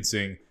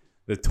experiencing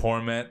the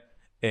torment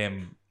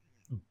and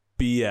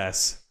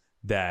BS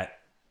that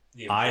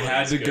I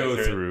had to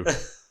go through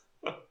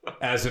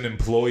as an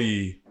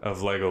employee of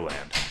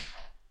Legoland.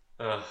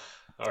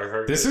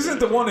 This isn't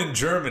the one in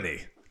Germany,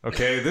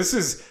 okay? This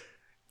is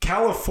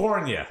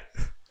California.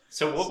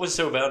 So what was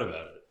so bad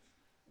about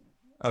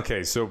it?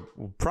 Okay, so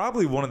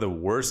probably one of the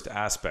worst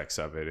aspects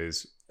of it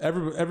is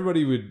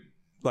everybody would,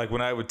 like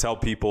when I would tell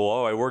people,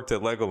 oh, I worked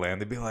at Legoland,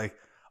 they'd be like,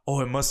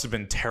 oh, it must have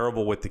been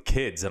terrible with the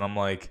kids. And I'm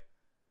like,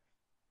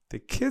 the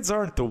kids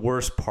aren't the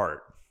worst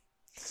part.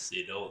 It's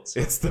the adults.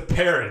 It's the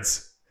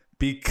parents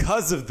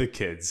because of the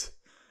kids.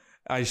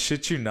 I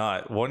shit you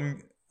not.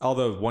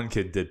 Although one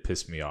kid did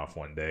piss me off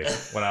one day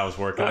when I was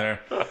working there.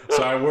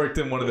 So I worked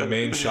in one of the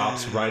main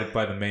shops right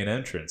by the main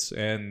entrance.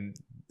 And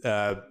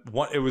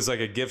it was like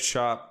a gift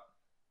shop.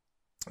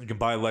 You can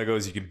buy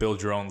Legos. You can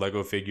build your own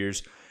Lego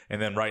figures.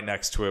 And then right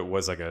next to it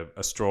was like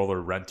a stroller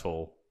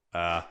rental.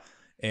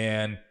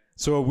 And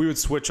so we would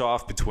switch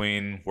off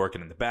between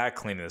working in the back,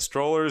 cleaning the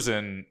strollers,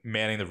 and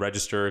manning the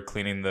register,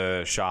 cleaning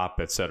the shop,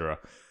 etc.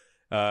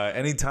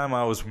 Anytime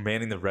I was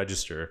manning the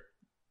register,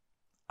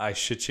 I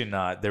shit you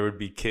not, there would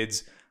be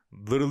kids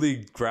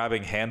literally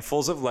grabbing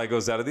handfuls of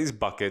Legos out of these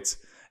buckets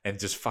and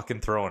just fucking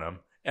throwing them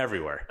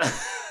everywhere.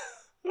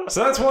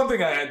 So that's one thing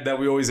that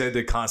we always had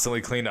to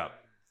constantly clean up.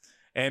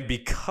 And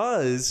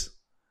because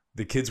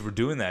the kids were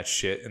doing that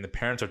shit and the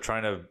parents are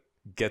trying to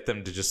get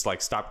them to just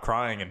like stop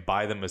crying and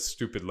buy them a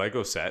stupid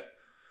Lego set,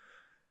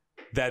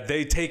 that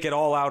they take it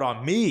all out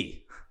on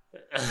me.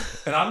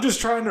 And I'm just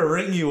trying to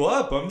ring you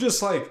up. I'm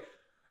just like,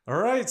 all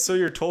right, so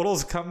your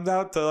totals come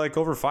out to like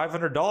over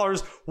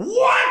 $500.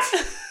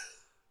 What?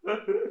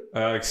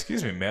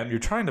 Excuse me, man. You're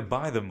trying to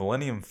buy the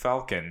Millennium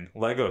Falcon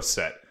Lego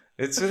set.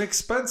 It's an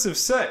expensive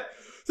set.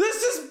 This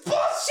is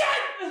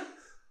bullshit!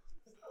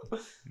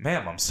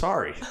 Ma'am, I'm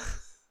sorry.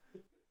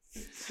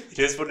 It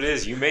is what it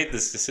is. You made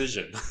this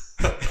decision.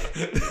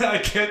 I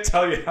can't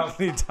tell you how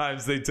many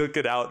times they took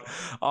it out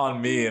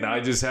on me, and I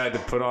just had to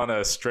put on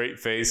a straight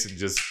face and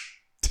just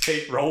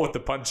roll with the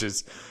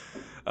punches.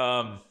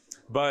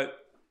 But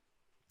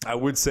I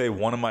would say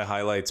one of my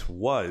highlights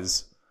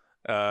was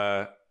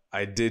I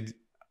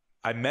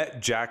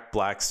met Jack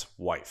Black's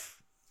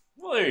wife.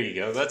 Well, there you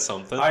go. That's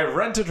something. I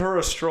rented her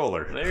a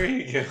stroller. There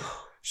you go.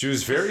 She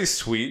was very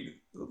sweet,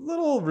 a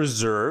little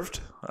reserved.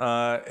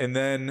 And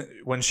then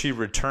when she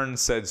returned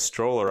said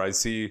stroller, I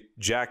see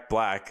Jack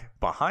Black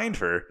behind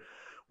her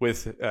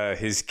with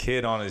his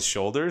kid on his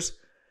shoulders.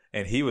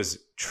 And he was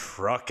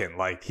trucking,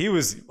 like he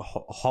was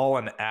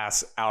hauling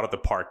ass out of the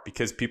park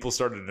because people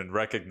started to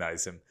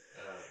recognize him.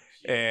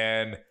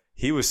 And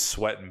he was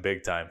sweating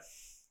big time.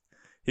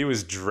 He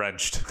was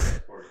drenched.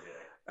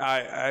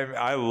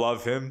 I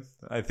love him.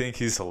 I think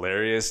he's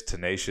hilarious.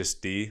 Tenacious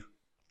D.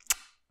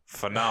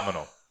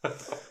 Phenomenal.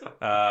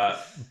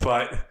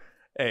 But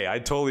hey, I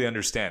totally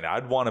understand.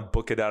 I'd want to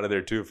book it out of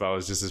there too if I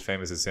was just as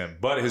famous as him.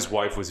 But his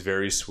wife was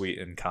very sweet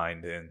and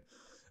kind and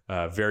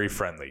very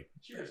friendly.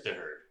 Cheers to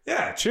her.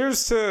 Yeah,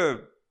 cheers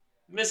to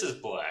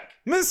Mrs. Black.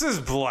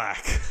 Mrs.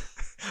 Black.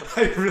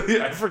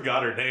 I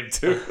forgot her name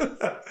too.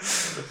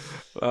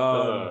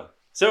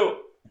 So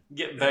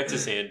getting back to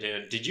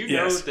Santan, did you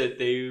know Yes. that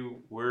they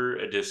were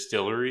a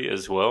distillery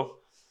as well?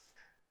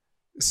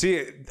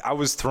 See, I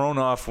was thrown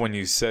off when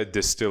you said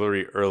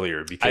distillery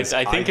earlier because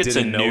I think it's a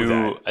didn't know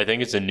new. that. I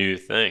think it's a new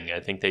thing. I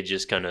think they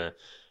just kind of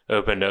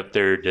opened up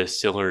their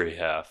distillery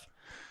half.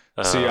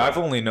 See, I've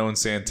only known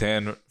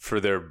Santan for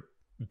their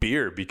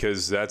beer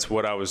because that's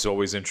what I was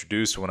always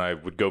introduced when I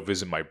would go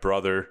visit my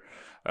brother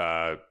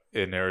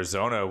in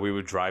Arizona. We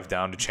would drive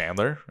down to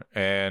Chandler,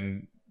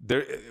 and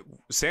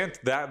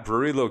that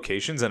brewery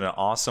location's in an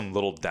awesome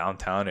little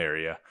downtown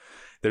area.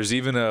 There's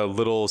even a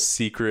little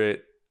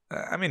secret.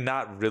 I mean,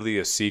 not really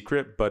a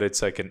secret, but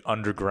it's like an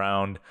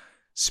underground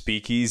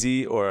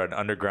speakeasy or an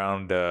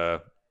underground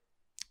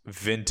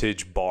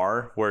vintage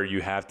bar where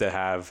you have to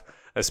have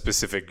a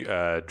specific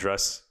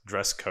dress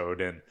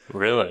code, and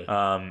Really?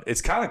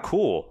 it's kind of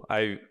cool.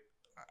 I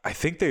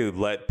think they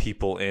let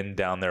people in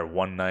down there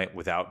one night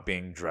without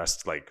being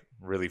dressed like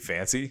really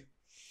fancy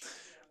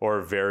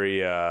or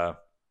very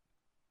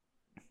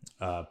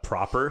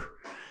proper.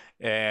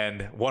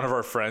 And one of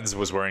our friends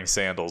was wearing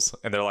sandals,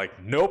 and they're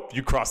like, "Nope,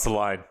 you crossed the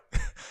line."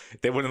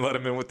 They wouldn't let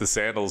him in with the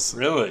sandals.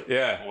 Really?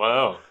 Yeah.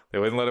 Wow. They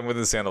wouldn't let him with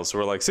the sandals. So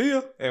we're like, "See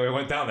ya," and we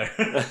went down there.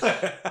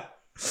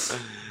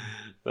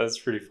 That's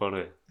pretty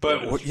funny. But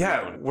That is pretty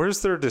funny.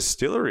 where's their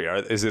distillery?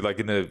 Is it like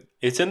in a?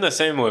 It's in the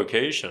same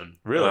location.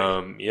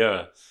 Really?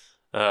 Yeah.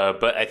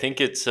 But I think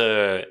it's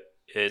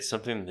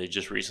something they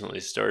just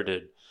recently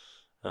started.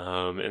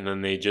 And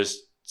then they just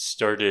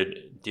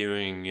started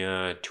doing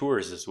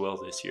tours as well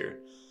this year.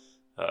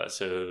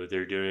 So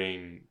they're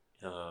doing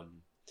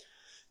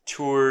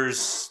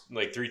tours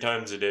like 3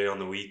 times a day on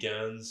the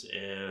weekends,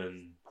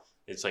 and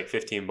it's like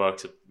 $15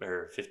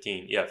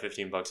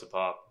 $15 a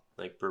pop,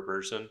 like per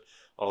person.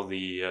 All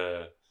the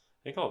I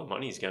think all the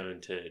money's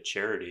going to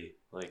charity,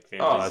 like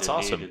families that's in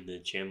awesome. need in the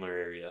Chandler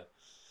area.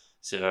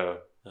 So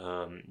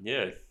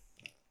yeah,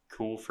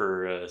 cool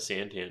for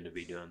Santan to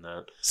be doing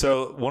that.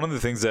 So one of the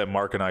things that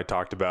Mark and I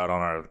talked about on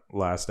our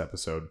last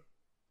episode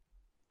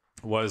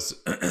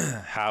was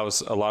how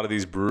a lot of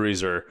these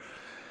breweries are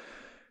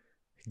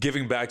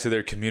giving back to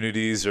their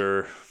communities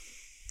or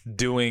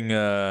doing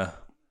what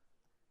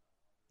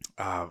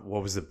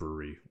was the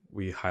brewery?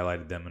 We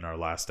highlighted them in our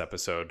last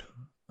episode.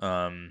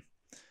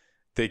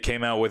 They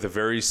came out with a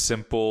very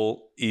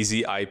simple,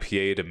 easy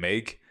IPA to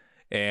make,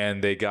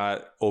 and they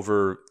got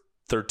over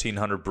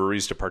 1,300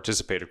 breweries to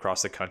participate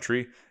across the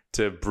country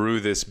to brew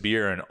this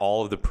beer, and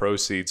all of the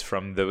proceeds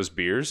from those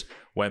beers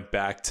went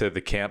back to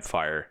the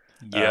campfire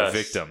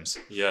victims.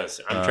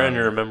 Yes, I'm trying to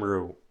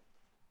remember.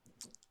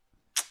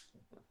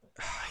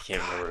 I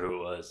can't remember who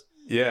it was.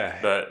 Yeah.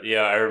 But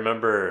yeah, I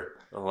remember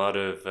a lot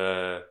of.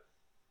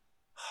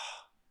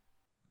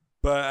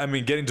 But I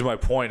mean, getting to my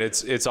point,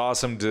 it's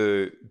awesome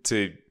to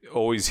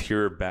always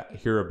hear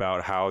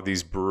about how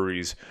these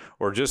breweries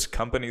or just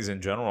companies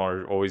in general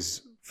are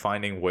always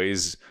finding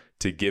ways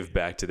to give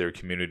back to their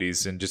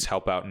communities and just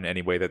help out in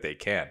any way that they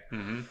can.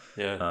 Mm-hmm.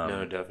 Yeah,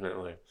 no,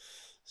 definitely.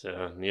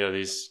 So yeah,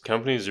 these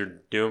companies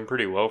are doing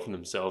pretty well for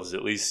themselves.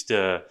 At least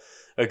a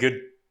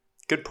good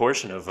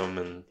portion of them,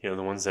 and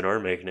the ones that are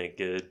making it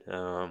good.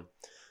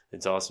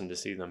 It's awesome to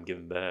see them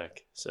giving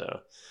back. So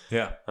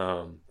yeah.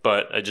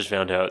 But I just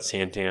found out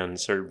Santan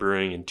started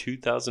brewing in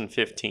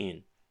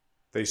 2015.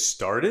 They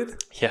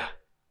started? Yeah.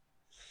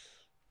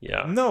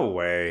 Yeah. No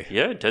way.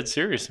 Yeah, dead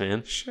serious,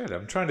 man. Shit,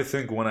 I'm trying to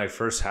think when I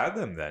first had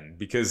them then,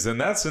 because then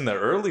that's in the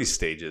early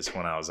stages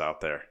when I was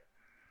out there.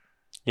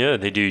 Yeah,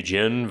 they do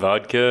gin,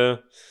 vodka.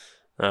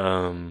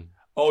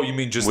 Oh, you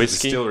mean just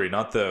whiskey? the distillery,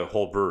 not the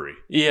whole brewery?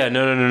 Yeah,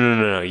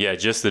 no. Yeah,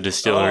 just the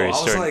distillery. I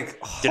was like,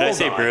 did I hold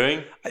say on.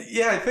 brewing?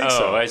 Yeah, I think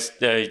so.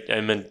 I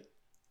meant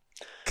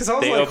Because I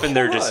was they like, opened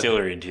their hold on.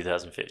 distillery in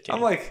 2015.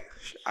 I'm like,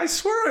 I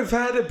swear I've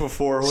had it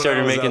before. When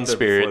Started I was making out there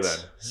before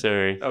spirits. then.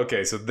 Sorry.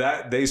 Okay, so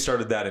they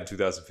started that in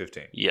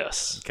 2015.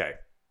 Yes. Okay.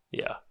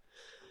 Yeah.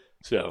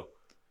 So,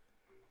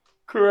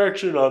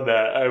 correction on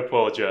that. I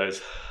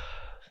apologize.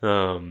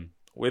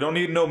 We don't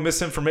need no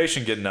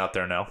misinformation getting out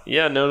there now.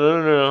 Yeah,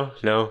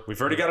 no. We've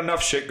already got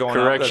enough shit going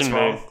Correction on.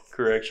 made. That's wrong.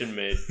 Correction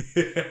made.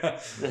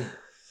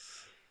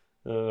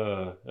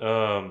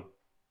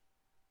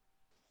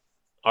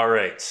 All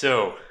right.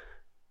 So,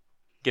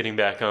 getting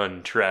back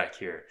on track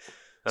here.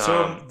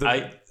 So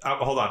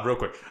hold on, real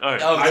quick. All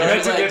right. I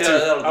meant to like, get to.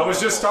 that'll I was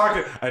go. just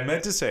talking. I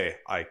meant to say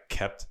I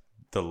kept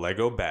the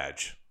Lego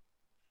badge,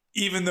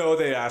 even though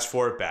they asked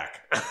for it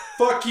back.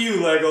 Fuck you,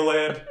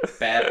 Legoland.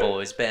 Bad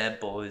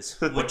boys.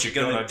 What you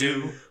gonna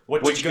do?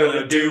 What you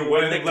gonna do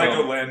when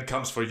Legoland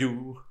comes for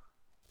you?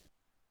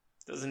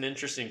 That's an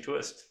interesting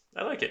twist.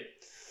 I like it.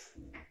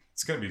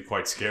 It's gonna be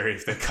quite scary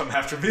if they come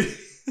after me.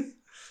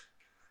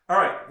 All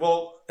right.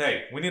 Well,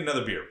 hey, we need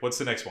another beer. What's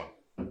the next one?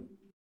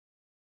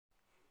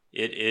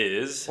 It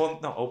is.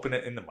 Well, no, open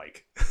it in the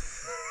mic.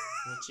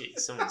 Oh, gee,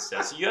 someone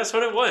says. You asked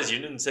what it was. You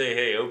didn't say,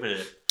 "Hey, open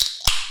it."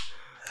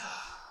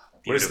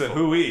 Where's the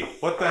Beautiful. hooey?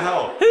 What the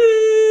hell?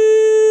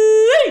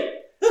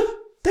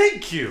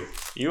 Thank you.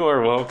 You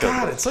are welcome.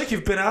 God, it's like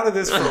you've been out of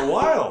this for a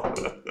while.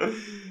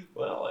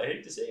 Well, I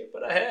hate to say it,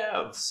 but I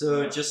have.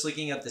 So just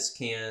looking at this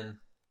can,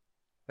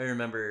 I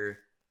remember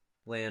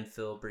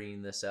Landfill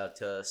bringing this out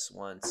to us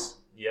once.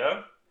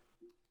 Yeah.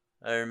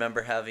 I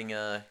remember having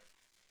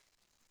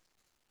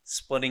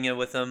splitting it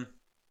with him.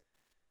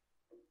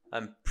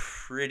 I'm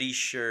pretty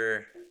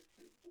sure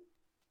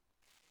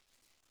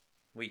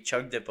we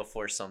chugged it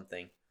before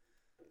something.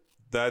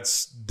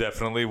 That's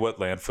definitely what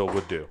landfill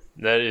would do.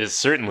 That is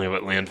certainly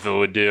what Landfill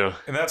would do.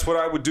 And that's what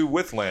I would do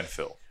with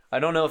landfill. I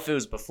don't know if it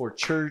was before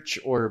church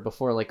or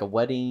before like a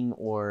wedding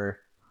or...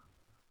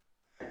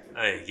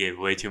 I gave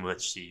way too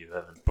much to you,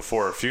 Evan.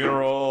 Before a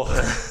funeral.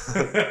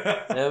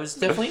 It was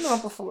definitely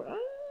not before.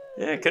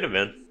 Yeah, it could have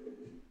been.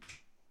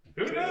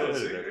 Who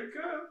knows? It It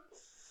could.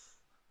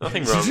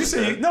 Nothing wrong Did you with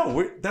say that.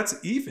 no? That's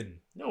even.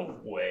 No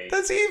way.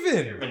 That's You're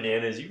even.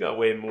 bananas. You got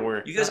way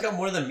more. You guys got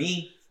more than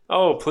me.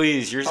 Oh,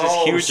 please. Yours is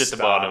huge at the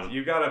bottom.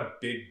 You got a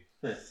big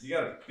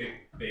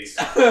base.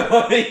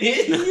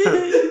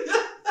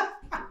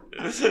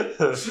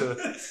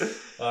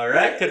 All That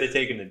right. could have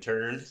taken a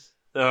turn.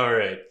 All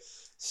right.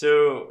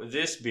 So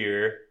this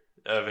beer,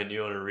 Evan,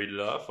 you want to read it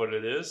off? What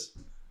it is?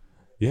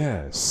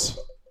 Yes.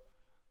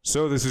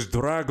 So this is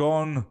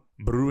Dragon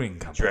Brewing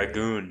Company.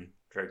 Dragoon.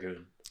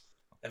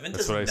 Evan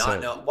That's does what I not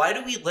said. know. Why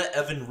do we let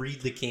Evan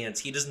read the cans?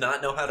 He does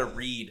not know how to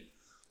read.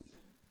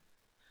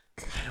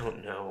 I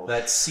don't know.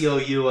 That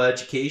COU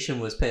education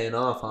was paying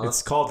off, huh?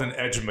 It's called an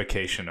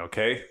edumacation,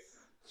 okay?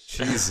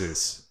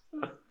 Jesus.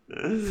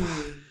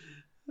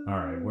 All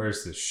right,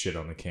 where's this shit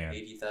on the can?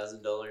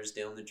 $80,000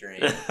 down the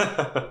drain.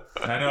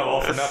 I know,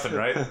 all for nothing,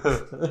 right?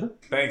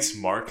 Thanks,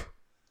 Mark.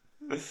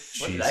 What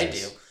did I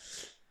do?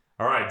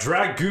 All right,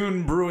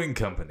 Dragoon Brewing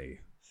Company.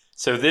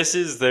 So this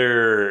is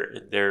their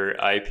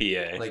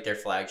IPA. Like their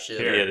flagship.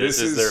 Here. Yeah, this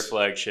this is their is-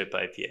 flagship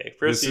IPA. This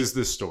Proceed. is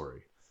the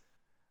story.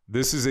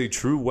 This is a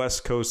true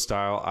West Coast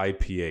style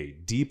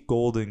IPA, deep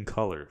golden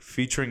color,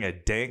 featuring a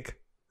dank,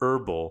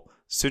 herbal,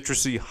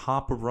 citrusy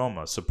hop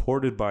aroma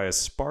supported by a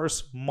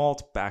sparse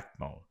malt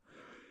backbone.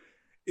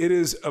 It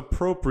is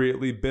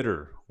appropriately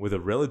bitter with a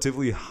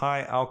relatively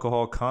high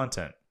alcohol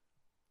content.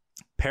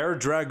 Pair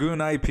Dragoon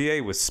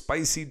IPA with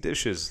spicy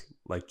dishes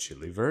like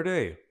chili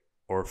verde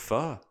or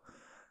pho.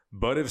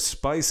 But if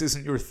spice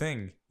isn't your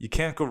thing, you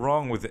can't go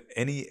wrong with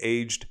any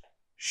aged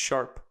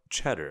sharp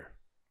cheddar.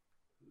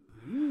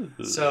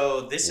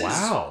 So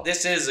Wow.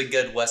 this is a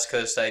good West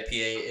Coast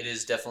IPA. It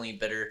is definitely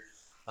bitter.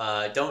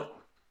 Don't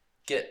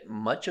get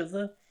much of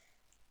the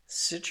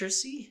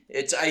citrusy.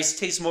 I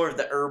taste more of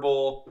the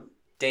herbal,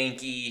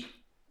 danky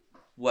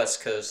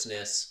West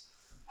Coastness.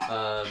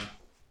 Yeah,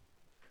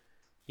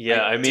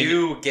 I mean,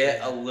 do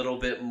get a little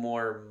bit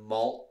more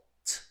malt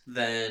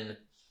than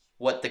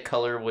what the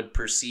color would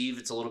perceive.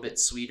 It's a little bit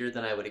sweeter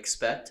than I would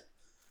expect,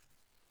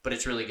 but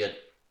it's really good.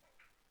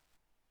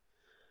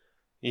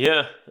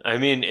 yeah, I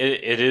mean,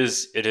 it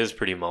is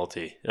pretty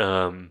malty.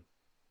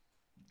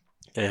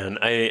 And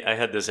I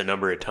had this a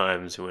number of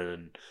times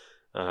when,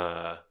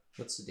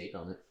 What's the date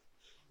on it?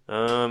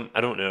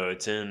 I don't know.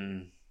 It's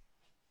in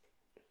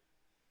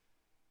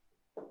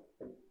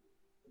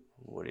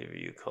whatever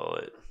you call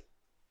it.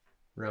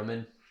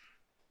 Roman.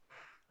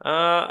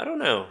 I don't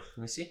know.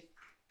 Let me see.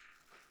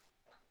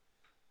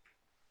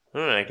 I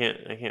don't know.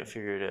 I can't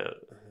figure it out.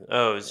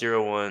 Oh,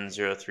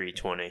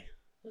 010320.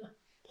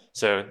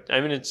 So I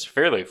mean, it's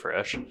fairly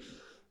fresh.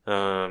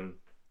 But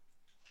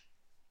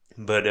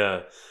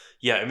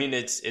yeah, I mean,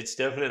 it's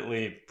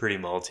definitely pretty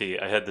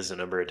malty. I had this a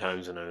number of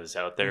times when I was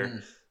out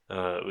there.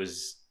 It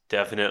was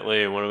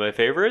definitely one of my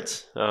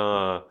favorites,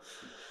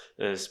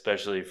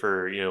 especially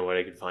for what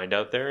I could find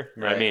out there.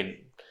 Right. I mean,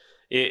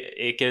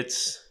 it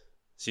gets,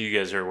 so you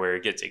guys are aware,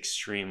 it gets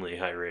extremely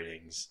high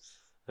ratings,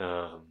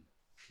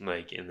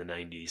 like in the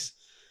 90s.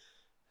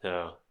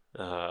 So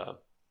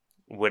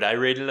would I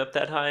rate it up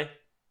that high?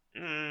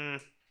 I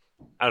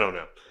don't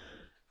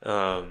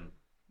know.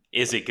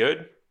 Is it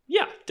good?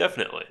 Yeah,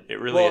 definitely. It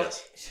really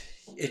is.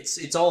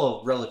 It's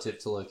all relative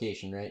to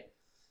location, right?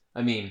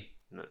 I mean,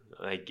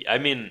 I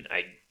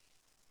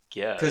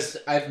guess. because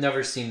I've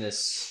never seen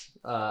this.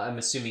 I'm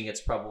assuming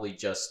it's probably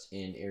just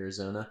in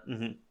Arizona.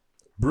 Mm-hmm.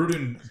 Brewed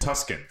in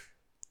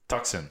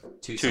Tucson.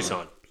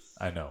 Tucson.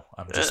 I know.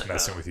 I'm just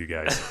messing with you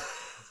guys.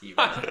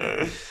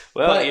 Well,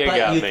 but you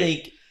got you me.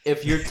 think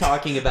if you're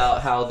talking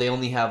about how they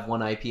only have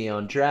one IPA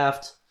on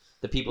draft,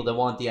 the people that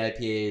want the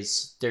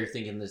IPAs, they're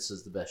thinking this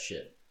is the best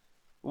shit.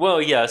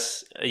 Well,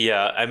 yes.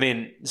 Yeah. I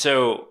mean,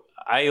 so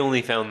I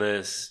only found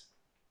this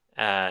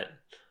at,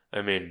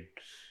 I mean,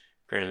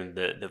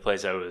 granted, the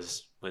place I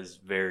was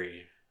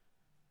very,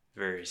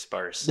 very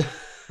sparse in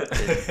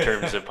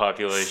terms of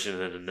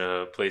population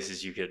and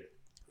places you could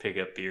pick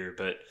up beer.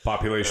 But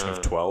Population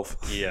of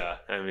 12. yeah,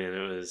 I mean,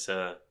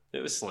 it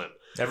was slim.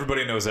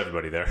 Everybody knows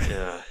everybody there.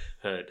 Yeah,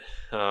 but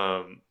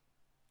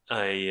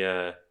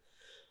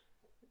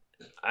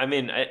I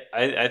mean,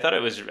 I thought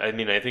it was. I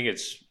mean, I think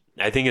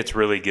it's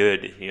really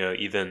good.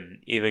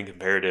 Even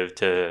comparative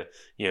to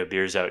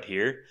beers out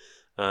here,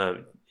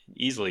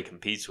 easily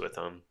competes with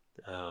them.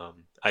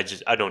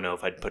 I don't know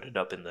if I'd put it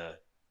up in the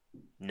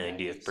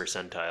 90th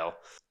percentile.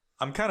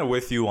 I'm kind of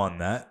with you on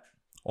that,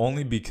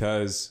 only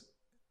because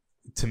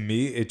to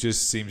me it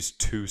just seems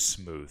too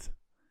smooth,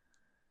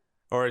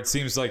 or it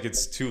seems like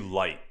it's too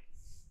light.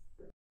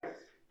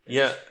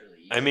 Yeah,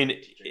 I mean,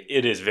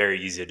 it is very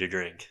easy to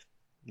drink.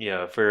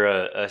 Yeah, for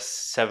a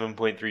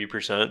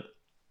 7.3%,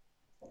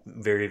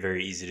 very,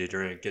 very easy to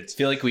drink. I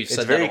feel like we've It's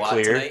said very that a lot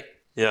clear. tonight.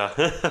 Yeah,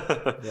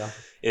 Yeah.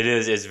 it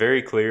is. It's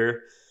very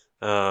clear.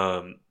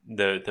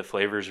 The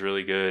flavor is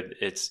really good.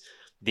 It's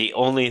the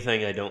only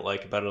thing I don't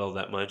like about it all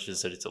that much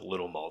is that it's a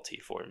little malty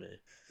for me.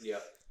 Yeah.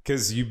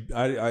 Because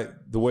I'm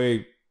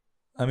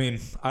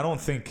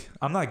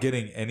not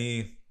getting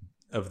any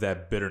of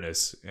that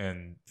bitterness,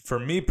 and for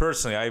me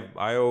personally,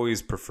 I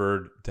always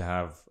preferred to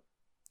have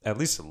at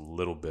least a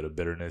little bit of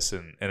bitterness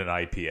in an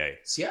IPA.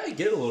 See, I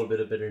get a little bit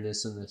of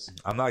bitterness in this.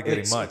 I'm not getting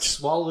It's much.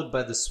 swallowed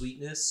by the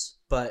sweetness,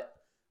 but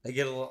I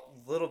get a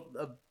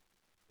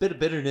bit of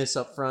bitterness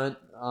up front.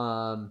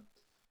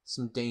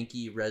 Some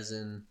danky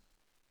resin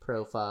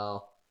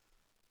profile.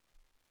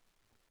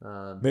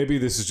 Maybe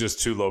this is just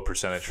too low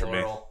percentage for me.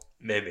 Floral.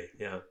 Maybe,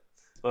 yeah.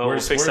 Well,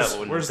 Where's, we'll fix where's, that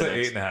one. where's with the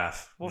next-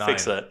 8.5? We'll 9.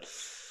 fix that.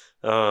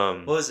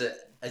 What was it?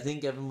 I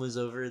think Evan was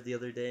over the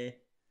other day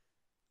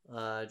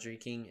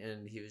drinking,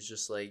 and he was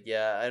just like,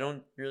 yeah, I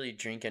don't really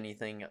drink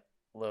anything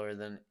lower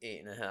than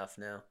 8.5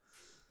 now.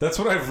 That's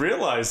what I've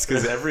realized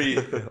because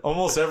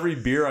almost every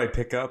beer I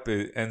pick up,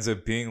 it ends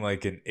up being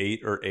like an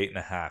 8 or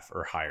 8.5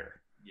 or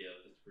higher. Yeah,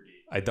 that's pretty.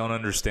 I don't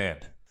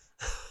understand.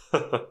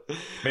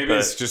 Maybe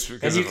it's just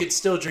because And you could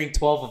still drink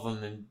 12 of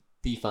them and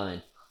be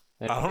fine.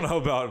 I don't know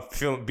about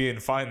being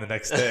fine the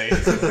next day.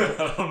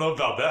 I don't know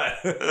about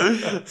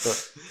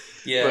that.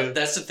 Yeah,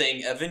 that's the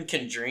thing. Evan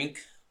can drink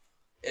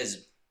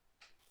as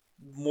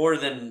more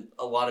than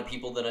a lot of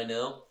people that I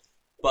know,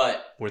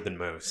 but More than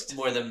most.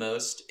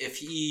 If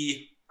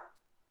he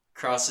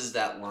crosses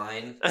that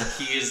line,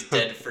 he is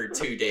dead for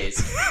 2 days.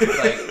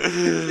 Like,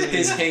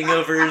 his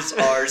hangovers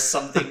are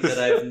something that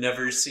I've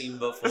never seen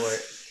before.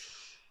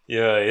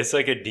 Yeah, it's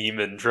like a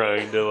demon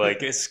trying to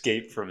like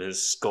escape from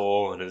his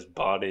skull and his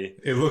body.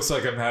 It looks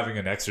like I'm having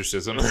an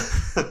exorcism.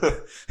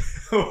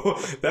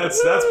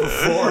 that's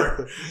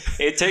before.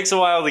 It takes a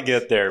while to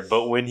get there,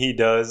 but when he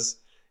does,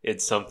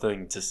 it's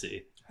something to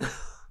see.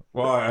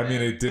 Well, I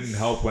mean, it didn't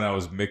help when I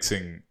was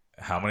mixing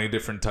how many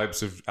different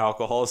types of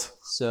alcohols?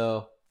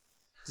 So,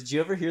 did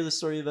you ever hear the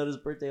story about his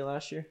birthday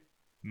last year?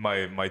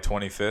 My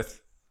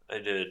 25th. I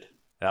did.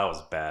 That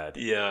was bad.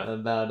 Yeah.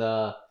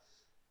 About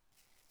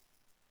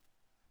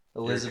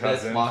Elizabeth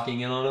cousin.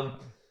 walking in on him.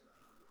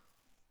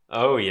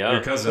 Oh, yeah.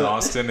 Your cousin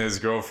Austin, his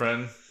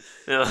girlfriend.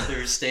 Yeah. They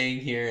were staying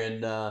here,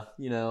 and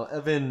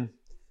Evan,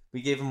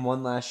 we gave him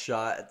one last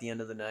shot at the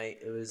end of the night.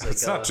 It was like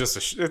It's not just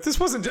this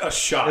wasn't a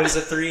shot. it was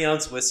a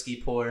 3-ounce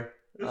whiskey pour.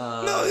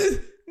 No,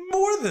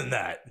 more than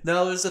that.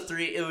 No, it was a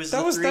 3. It was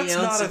That's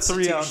not a 3-ounce.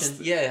 institution.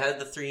 Yeah, it had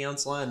the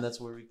 3-ounce line. That's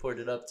where we poured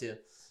it up to.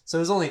 So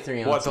it was only 3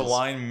 ounces. What, the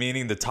line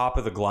meaning the top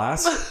of the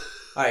glass?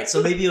 All right,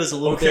 so maybe it was a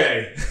little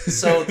Okay. bit.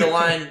 So the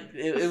line,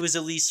 it was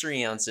at least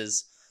 3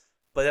 ounces,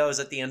 but that was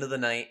at the end of the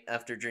night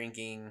after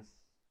drinking,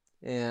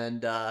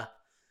 and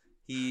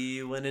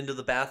he went into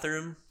the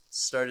bathroom,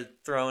 started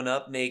throwing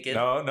up naked.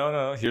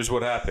 No. Here's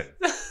what happened.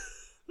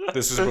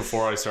 This is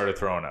before I started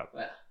throwing up.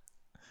 Yeah.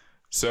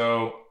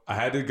 So I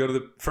had to go to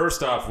the.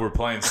 First off, we're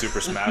playing Super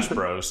Smash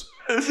Bros.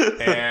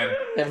 And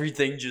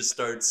Everything just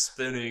starts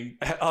spinning.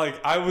 like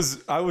I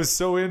was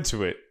so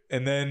into it,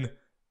 and then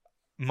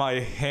my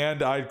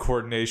hand-eye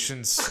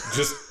coordinations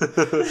just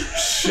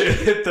shit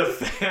hit the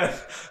fan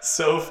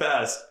so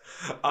fast.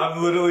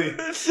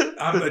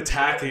 I'm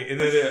attacking, and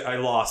then I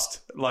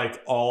lost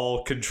like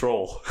all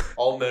control,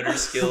 All motor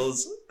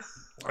skills.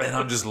 and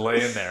I'm just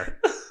laying there.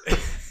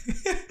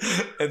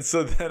 And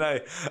so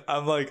then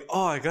I'm like,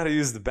 oh, I gotta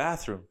use the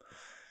bathroom,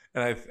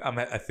 and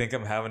I think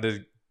I'm having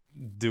to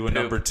do a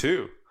number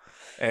 2,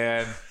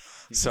 and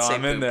so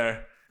I'm in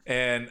there,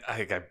 and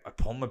I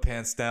pull my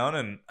pants down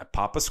and I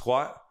pop a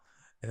squat,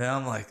 and then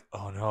I'm like,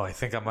 oh no, I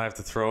think I might have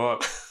to throw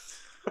up.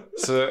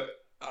 So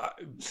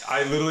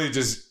I literally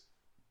just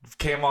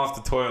came off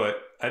the toilet.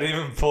 I didn't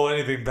even pull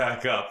anything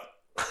back up.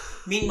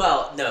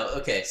 Meanwhile,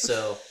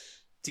 so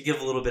to give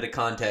a little bit of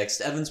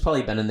context, Evan's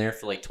probably been in there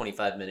for like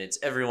 25 minutes.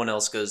 Everyone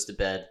else goes to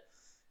bed.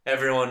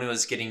 Everyone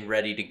was getting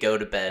ready to go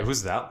to bed. It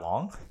was that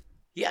long?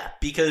 Yeah,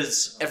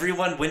 because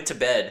everyone went to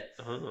bed,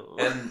 Oh.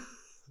 and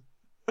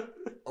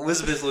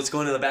Elizabeth was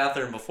going to the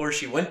bathroom before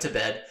she went to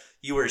bed.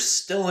 You were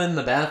still in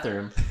the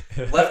bathroom,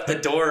 left the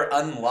door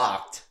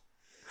unlocked.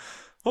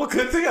 Well,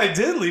 good thing I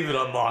did leave it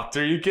unlocked.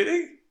 Are you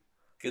kidding?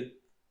 Good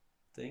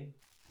thing.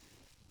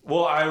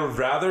 Well, I would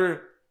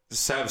rather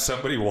just have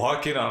somebody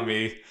walk in on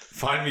me,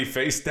 find me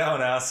face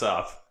down, ass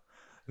up,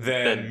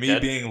 than me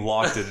dead. being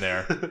locked in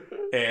there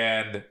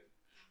and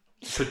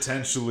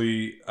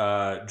potentially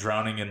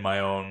drowning in my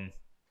own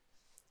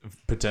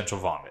potential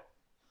vomit.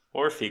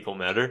 Or fecal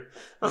matter.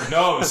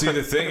 No, see,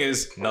 the thing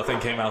is, nothing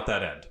came out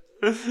that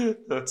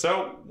end.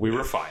 So we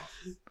were fine.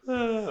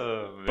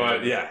 Oh, man.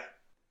 But yeah,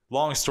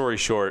 long story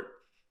short,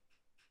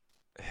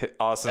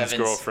 Austin's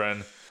Evans.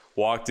 girlfriend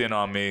walked in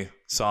on me,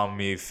 saw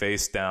me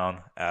face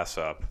down, ass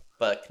up.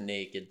 Buck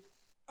naked.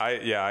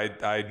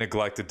 I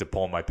neglected to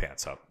pull my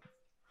pants up.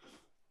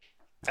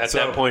 At So-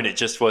 that point, it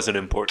just wasn't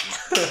important.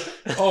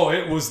 Oh,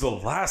 it was the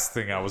last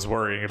thing I was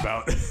worrying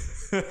about.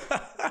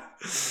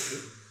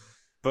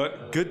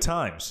 But good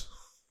times.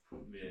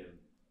 Man.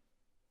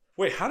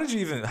 Wait, how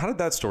did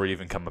that story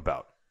even come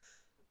about?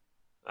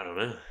 I don't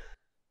know.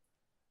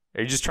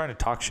 Are you just trying to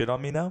talk shit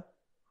on me now?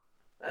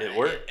 It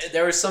worked.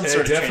 There was some It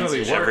sort of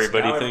definitely transition. works.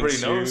 Everybody Now thinks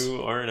everybody knows.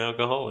 you are an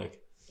alcoholic.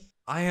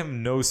 I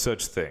am no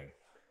such thing.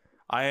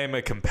 I am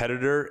a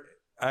competitor.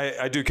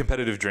 I do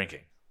competitive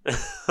drinking. We were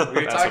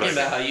That's talking what I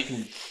about how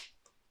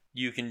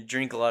you can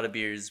drink a lot of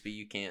beers, but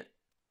you can't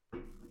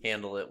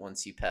handle it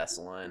once you pass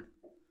the line.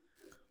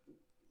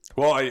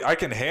 Well, I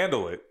can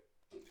handle it.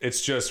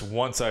 It's just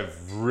once I've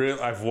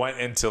went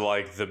into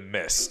like the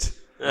mist,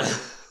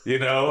 you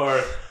know,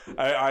 or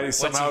I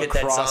somehow Once you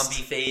hit crossed. that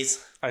zombie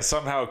phase, I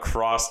somehow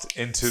crossed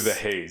into the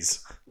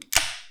haze.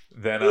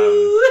 Then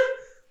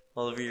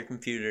all over your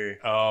computer.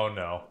 oh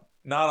no,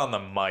 not on the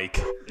mic.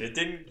 It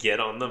didn't get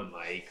on the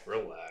mic.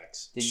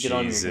 Relax. Did get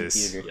on your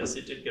Jesus. computer. Yes,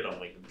 it did get on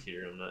my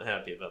computer. I'm not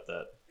happy about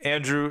that.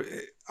 Andrew,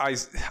 I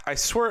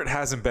swear it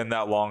hasn't been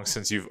that long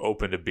since you've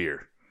opened a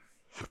beer.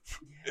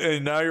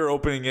 And now you're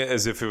opening it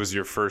as if it was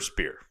your first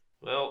beer.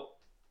 Well,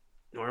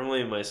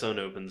 normally my son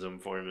opens them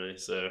for me,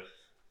 so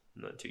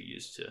I'm not too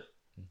used to.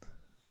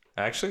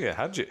 Actually,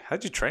 how'd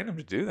you train him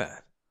to do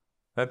that?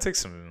 That takes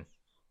some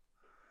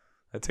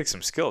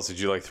skills. Did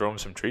you like throw him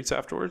some treats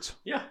afterwards?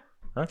 Yeah,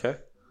 Okay.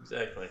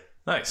 exactly.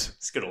 Nice.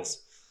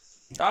 Skittles.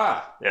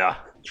 Ah. Yeah,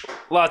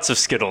 lots of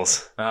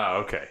Skittles. Ah,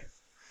 okay.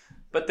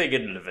 But they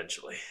get it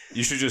eventually.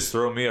 You should just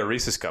throw me a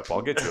Reese's cup.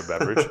 I'll get you a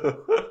beverage.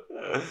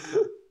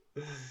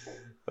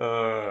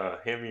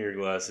 Hand me your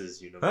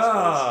glasses, you know.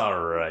 All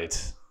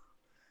right.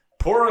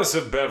 Pour us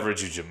a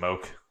beverage, you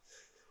jamoke.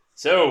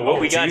 So what Oh,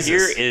 we got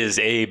Jesus. here is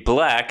a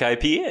black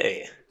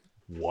IPA.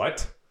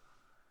 What?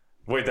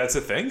 Wait, that's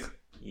a thing?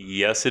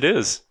 Yes, it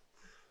is.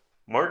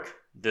 Mark,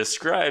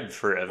 describe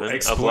for Evan a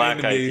Explain black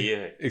to me.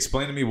 IPA.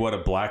 Explain to me what a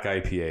black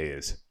IPA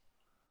is.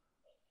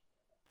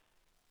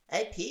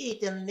 IPA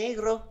del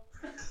Negro.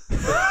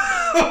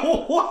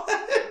 What?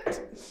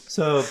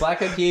 So black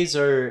IPAs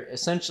are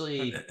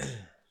essentially,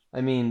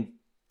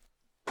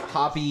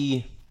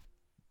 hoppy.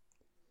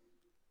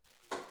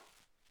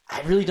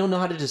 I really don't know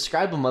how to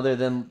describe them other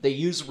than they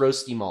use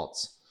roasty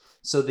malts.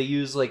 So they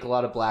use like a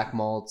lot of black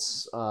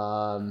malts.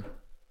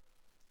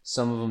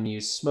 Some of them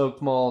use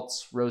smoked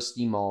malts,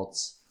 roasty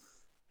malts,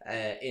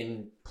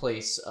 in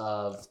place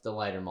of the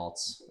lighter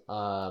malts.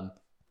 And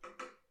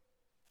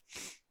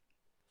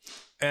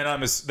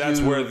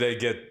that's where they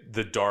get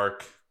the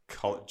dark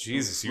color.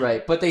 Jesus,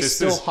 Right, but they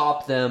still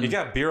hop them. You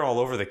got beer all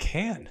over the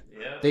can.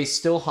 Yeah. They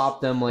still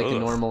hop them like a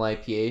Ugh. normal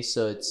IPA,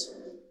 so it's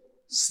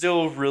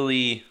still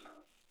really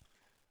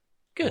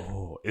good.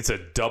 Oh, it's a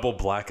double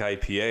black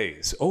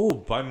IPA. Oh,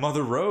 by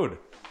Mother Road.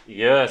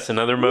 Yes,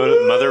 another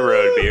Mother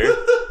Road beer.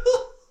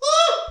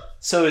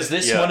 So is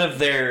this Yeah. one of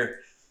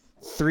their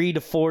 3 to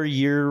 4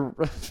 year,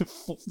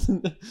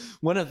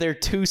 one of their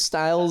 2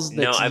 styles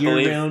No, that's I year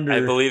believe round?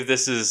 I believe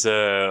this is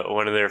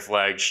one of their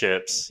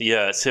flagships.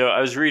 Yeah. So I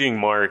was reading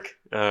Mark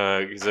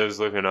because I was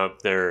looking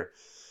up their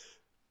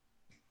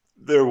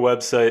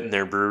website and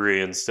their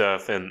brewery and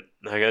stuff, and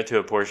I got to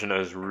a portion I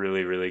was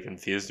really, really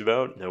confused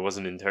about. I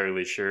wasn't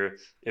entirely sure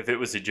if it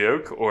was a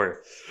joke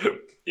or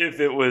if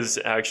it was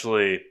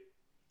actually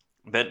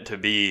meant to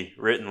be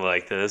written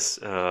like this.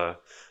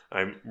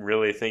 I'm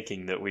really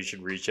thinking that we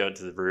should reach out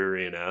to the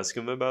brewery and ask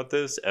them about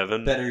this.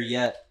 Evan? Better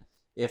yet,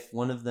 if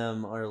one of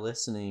them are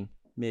listening,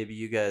 maybe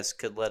you guys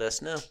could let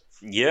us know.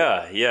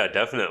 Yeah,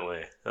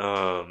 definitely.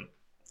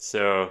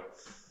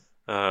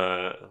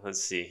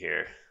 Let's see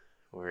here.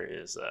 Where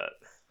is that?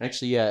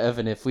 Actually, yeah,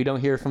 Evan, if we don't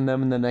hear from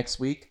them in the next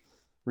week,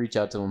 reach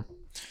out to them.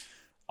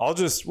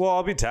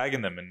 I'll be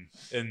tagging them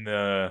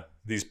in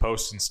these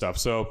posts and stuff.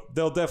 So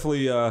they'll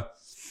definitely. Yeah,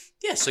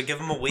 so give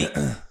them a week.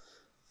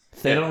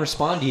 If they don't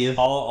respond to you,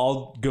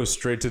 I'll go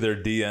straight to their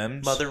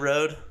DMs. Mother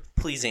Road,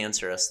 please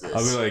answer us this.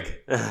 I'll be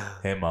like,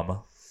 "Hey,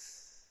 Mama."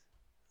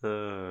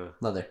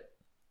 Mother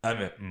I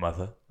meant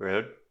Mother.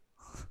 Road?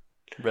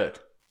 Road.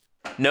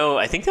 No,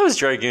 I think that was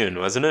Dragoon,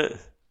 wasn't it?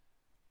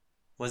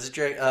 Was it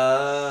Drake?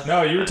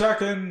 No, you were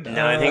talking.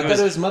 No, I I think thought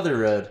it was Mother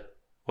Road.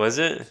 Was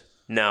it?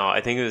 No,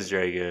 I think it was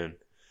Dragoon.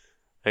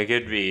 I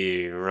could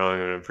be wrong,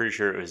 but I'm pretty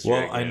sure it was Well,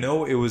 Dragoon. I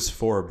know it was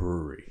for a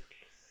brewery.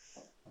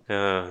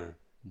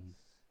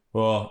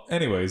 Well,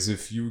 anyways,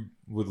 if you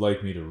would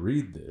like me to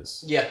read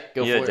this. Yeah,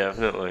 go yeah, for it.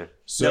 definitely.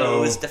 So, No,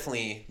 it was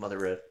definitely Mother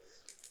Road.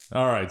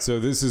 all right, so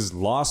this is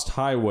Lost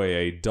Highway,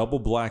 a double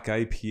black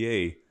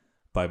IPA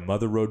by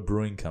Mother Road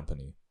Brewing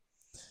Company.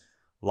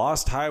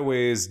 Lost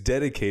Highway is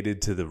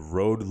dedicated to the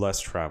road less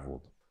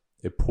traveled.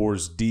 It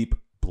pours deep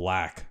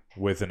black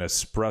with an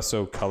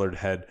espresso-colored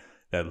head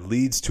that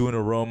leads to an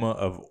aroma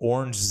of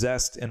orange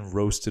zest and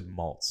roasted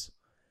malts.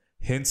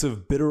 Hints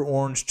of bitter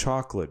orange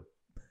chocolate,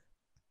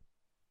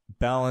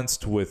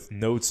 balanced with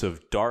notes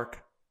of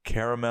dark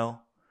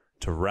caramel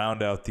to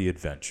round out the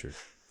adventure.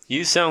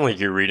 You sound like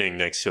you're reading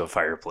next to a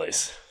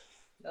fireplace.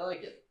 I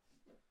like it.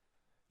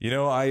 You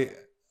know, I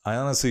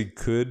honestly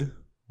could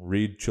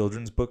read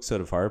children's books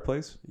at a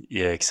fireplace.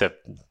 Yeah,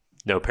 except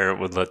no parent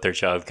would let their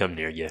child come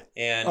near you.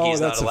 And Oh, he's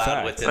not that's a allowed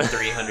fact. within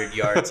 300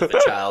 yards of a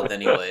child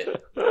anyway.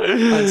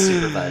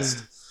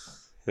 Unsupervised.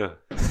 Yeah.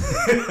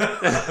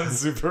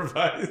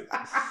 Unsupervised.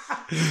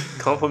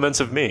 Compliments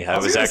of me. I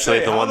was gonna actually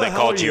say, the how one the that hell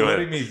called are you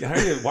letting in.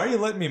 me- why are you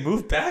letting me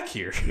move back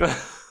here?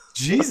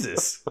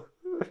 Jesus.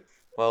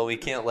 Well, we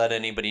can't let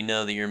anybody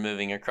know that you're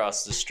moving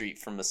across the street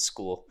from a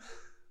school.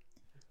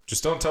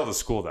 Just don't tell the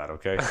school that,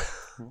 okay?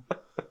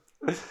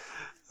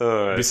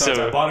 Besides,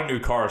 So, I bought a new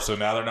car, so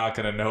now they're not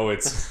going to know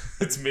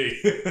it's me.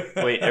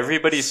 wait,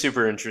 everybody's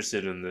super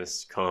interested in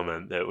this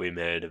comment that we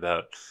made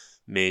about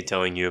me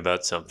telling you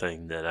about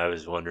something that I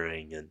was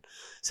wondering. And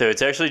so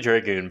it's actually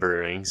Dragoon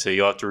Brewing, so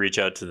you'll have to reach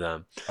out to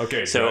them.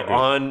 Okay, So Dragoon.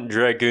 on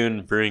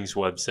Dragoon Brewing's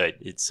website,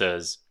 it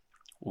says,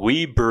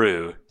 we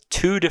brew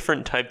 2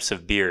 different types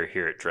of beer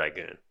here at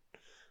Dragoon.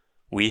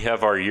 We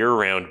have our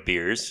year-round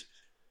beers,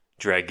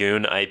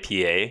 Dragoon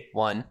IPA,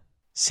 1,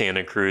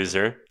 Santa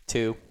Cruiser,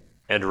 2,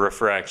 and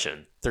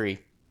Refraction. 3.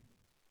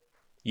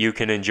 You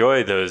can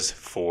enjoy those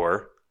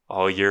 4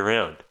 all year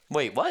round.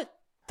 Wait, what?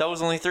 That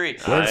was only 3.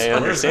 I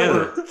understand.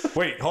 number-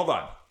 Wait, hold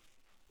on.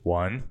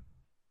 1,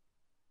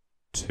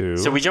 2.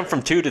 So we jump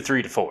from 2 to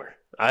 3 to 4.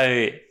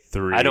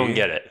 3. I don't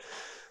get it.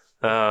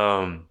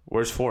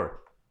 Where's 4?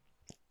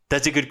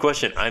 That's a good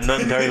question. I'm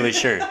not entirely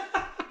sure.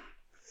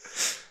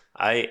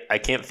 I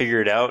can't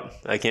figure it out.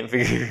 I can't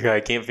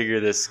figure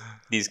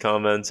these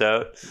comments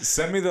out.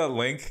 Send me that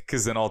link,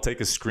 because then I'll take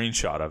a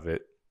screenshot of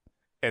it,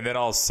 and then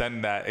I'll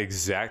send that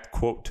exact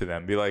quote to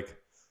them. Be like,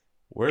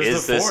 "Where's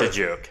Is the this fourth? a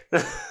joke?"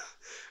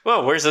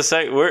 Well, where's the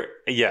site?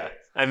 Yeah.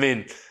 I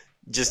mean,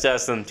 just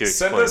ask them to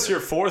explain. Send us your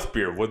 4th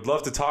beer. Would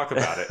love to talk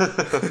about it.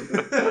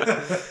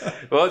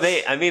 Well,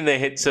 they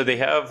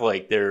have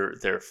like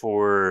their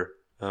 4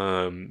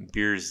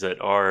 beers that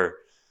are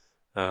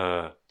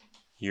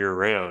year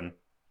round,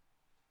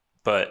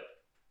 but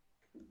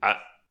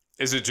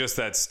Is it just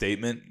that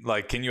statement?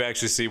 Like, can you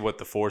actually see what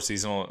the 4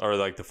 seasonal or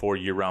like the 4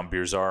 year-round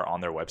beers are on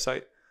their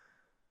website?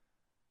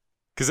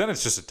 Because then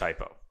it's just a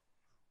typo.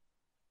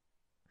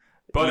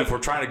 But if we're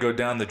trying to go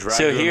down the Dragoon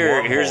so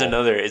here's wormhole-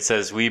 another. It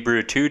says we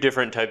brew 2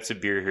 different types of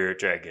beer here at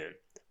Dragoon.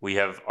 We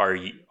have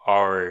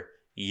our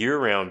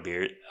year-round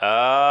beer.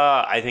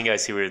 I think I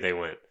see where they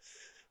went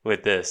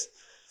with this.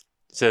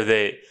 So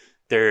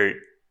they're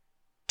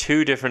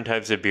 2 different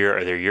types of beer.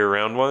 Are there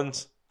year-round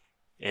ones?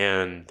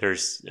 And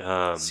there's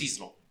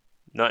Seasonal.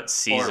 not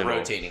seasonal. Or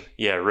rotating.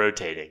 Yeah,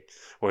 rotating.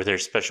 Or their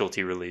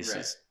specialty releases.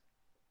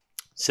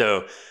 Right.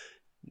 So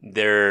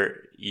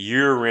their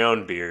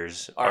year-round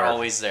beers Are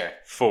always there.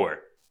 4.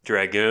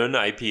 Dragoon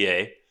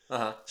IPA,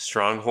 Uh-huh.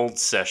 Stronghold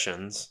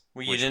Sessions.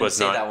 Well, you which didn't was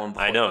say not, that one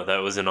before. I know,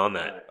 that wasn't on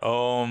that.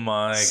 Oh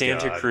my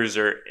Santa God.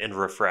 Cruiser and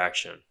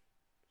Refraction.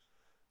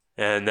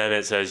 And then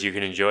it says you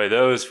can enjoy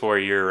those for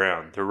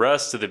year-round. The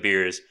rest of the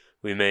beers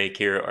we make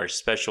here are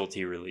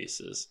specialty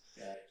releases.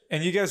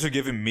 And you guys are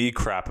giving me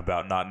crap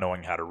about not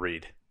knowing how to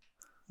read.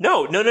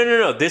 No.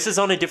 This is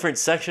on a different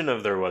section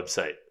of their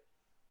website.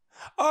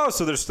 Oh,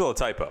 so there's still a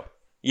typo.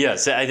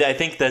 Yes, I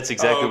think that's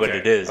exactly what okay.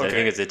 it is. I Okay.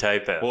 think it's a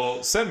typo.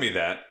 Well, send me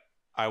that.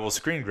 I will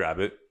screen grab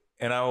it,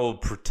 and I will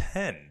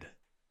pretend.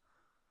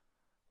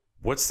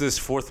 What's this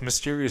 4th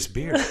mysterious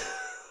beer?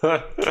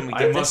 Can we I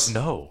get must this?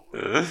 know.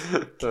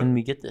 Can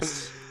we get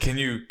this? Can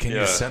you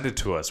Yeah. send it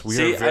to us? We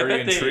See, are very I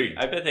bet intrigued.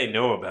 I bet they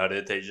know about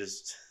it. They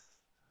just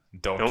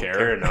don't don't care.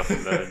 care enough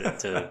about it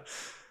to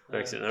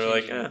fix it. They're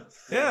like,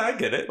 Yeah, I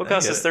get it. what I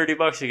costs get us it.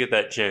 $30 to get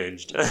that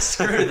changed?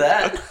 Screw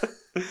that.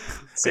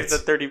 Save It's-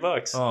 that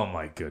 $30. Oh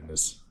my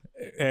goodness.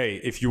 Hey,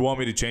 if you want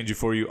me to change it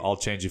for you, I'll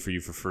change it for you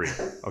for free.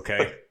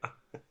 Okay?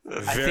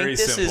 I Very think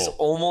this simple. is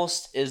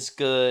almost as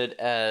good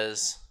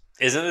as...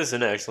 Isn't this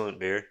an excellent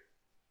beer?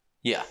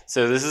 Yeah.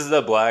 So this is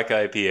the black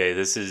IPA.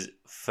 This is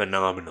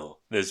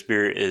phenomenal. This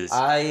beer is.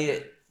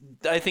 I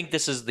think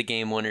this is the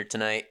game winner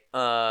tonight.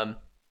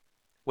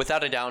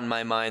 Without a doubt in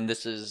my mind,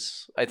 this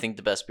is, I think,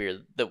 the best beer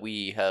that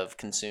we have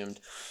consumed.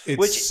 It's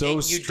Which so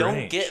you strange.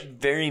 don't get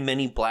very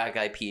many black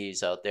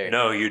IPAs out there.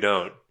 No, you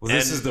don't. Well,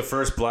 this And- is the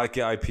first black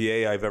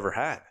IPA I've ever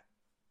had.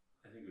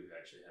 I think we've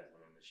actually had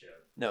one on the show.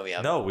 No,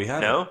 yeah. No, we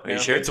haven't. No? Are you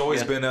Yeah. sure? It's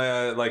always Yeah.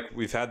 been like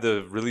we've had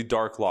the really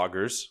dark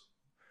lagers,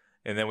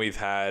 and then we've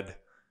had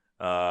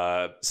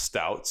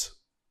stouts.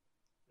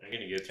 I'm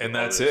gonna get through And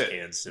all that's those it.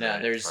 cans Yeah,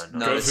 tonight. there's Find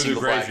not out. Go a through the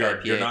single black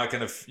graveyard. You're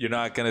IPA.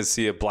 not gonna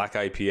see a black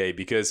IPA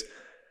because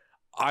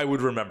I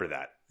would remember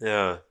that.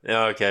 Yeah.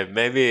 Okay.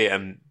 Maybe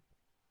I'm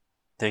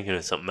thinking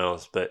of something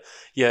else, but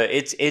yeah,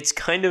 it's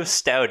kind of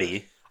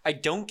stouty. I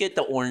don't get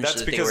the orange That's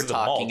that they because were of the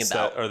talking malts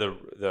about. or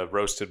the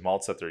roasted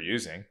malts that they're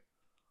using.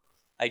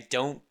 I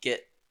don't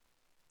get...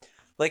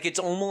 Like, it's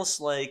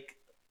almost like...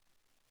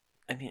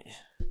 I mean,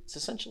 it's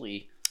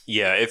essentially...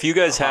 Yeah. If you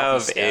guys A hoppy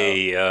have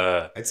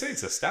stout. I'd say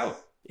it's a stout.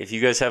 if you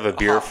guys have a a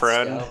beer hop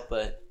friend stout,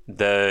 but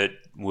that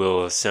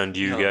will send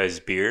you No. guys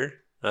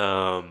beer,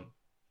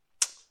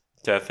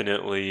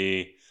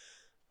 definitely,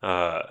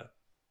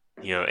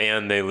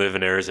 and they live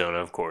in Arizona,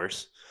 of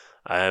course.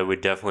 I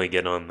would definitely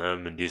get on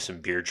them and do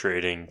some beer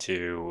trading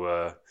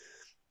to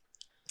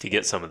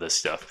get some of this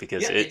stuff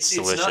because it's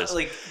delicious. not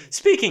like...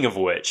 Speaking of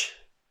which,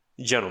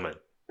 gentlemen,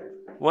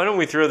 why don't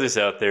we throw this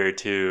out there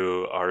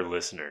to our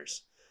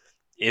listeners?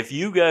 If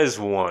you guys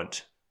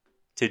want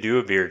to do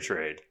a beer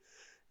trade,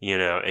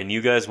 and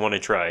you guys want to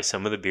try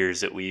some of the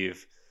beers that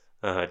we've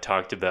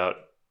talked about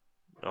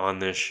on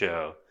this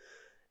show,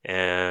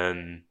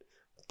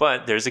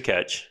 but there's a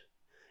catch.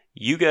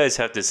 You guys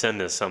have to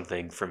send us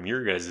something from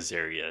your guys'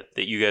 area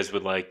that you guys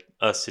would like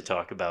us to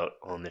talk about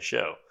on the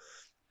show.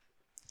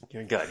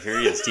 Dear God, here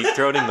he is, deep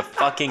throating the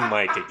fucking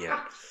mic again.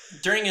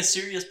 During a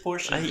serious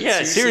portion.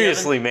 Yeah,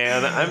 seriously,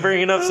 man. I'm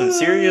bringing up some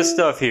serious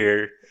stuff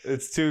here.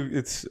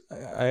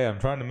 I'm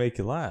trying to make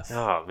you laugh.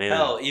 Oh man.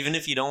 Hell, even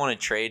if you don't want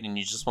to trade and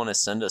you just want to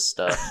send us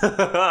stuff.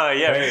 Yeah,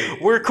 Hey.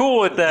 we're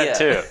cool with that Yeah.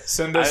 too.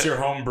 Send us your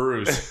home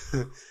brews.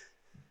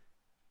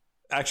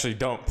 Actually,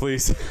 don't,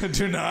 please.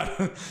 Do not.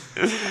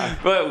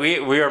 But we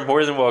are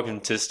more than welcome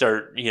to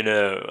start,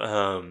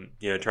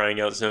 trying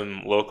out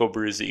some local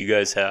brews that you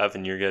guys have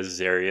in your guys'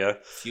 area.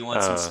 If you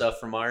want some stuff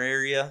from our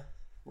area,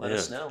 let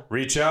us know.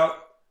 Reach out.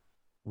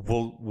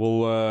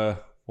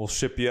 We'll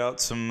ship you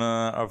out some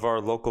of our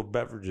local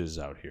beverages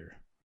out here.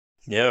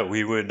 Yeah,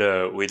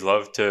 we'd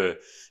love to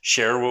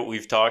share what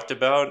we've talked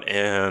about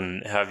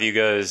and have you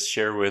guys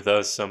share with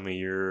us some of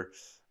your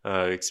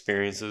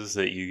experiences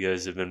that you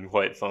guys have been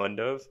quite fond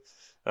of.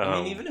 I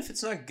mean, even if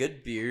it's not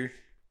good beer,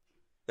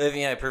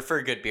 I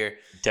prefer good beer.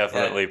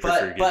 Definitely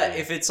prefer good but beer.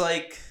 if it's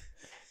like,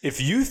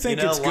 If you think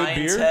it's good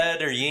Lion's beer,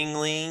 Head or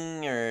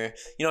Yingling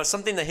or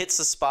something that hits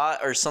the spot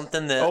or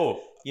something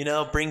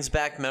that brings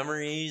back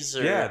memories.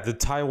 Or the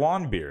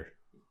Taiwan beer.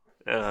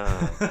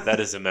 That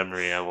is a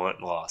memory I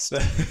want lost.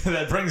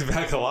 That brings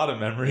back a lot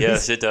of memories.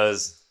 Yes, it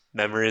does.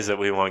 Memories that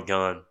we want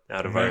gone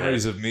out of our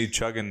Memories head. of me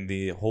chugging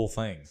the whole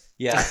thing.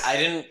 Yeah,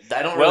 I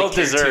don't Well really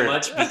care too deserved.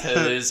 much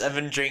because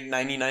Evan drank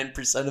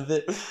 99% of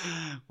it.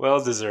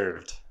 Well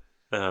deserved.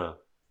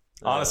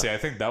 Honestly, I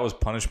think that was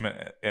punishment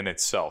in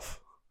itself,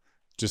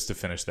 just to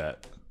finish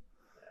that.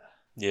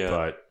 Yeah.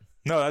 But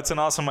no, that's an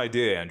awesome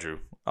idea, Andrew.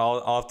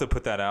 I'll have to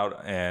put that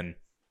out, and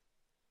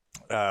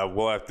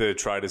we'll have to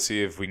try to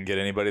see if we can get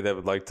anybody that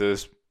would like to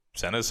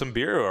send us some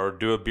beer or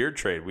do a beer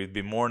trade. We'd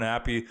be more than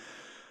happy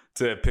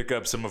to pick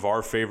up some of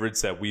our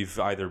favorites that we've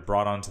either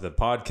brought onto the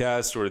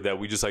podcast or that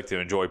we just like to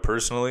enjoy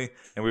personally,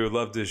 and we would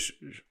love to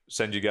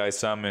send you guys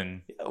some.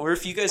 And Or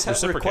if you guys have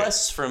Reciprocate.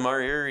 requests from our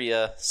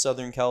area,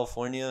 Southern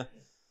California,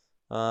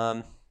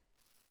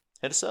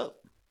 hit us up.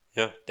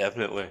 Yeah,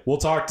 definitely. we'll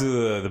talk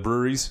to the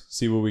breweries,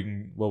 see what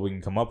we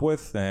can come up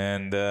with,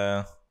 and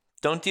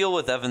Don't deal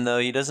with Evan though;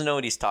 he doesn't know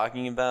what he's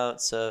talking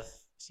about. So if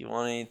you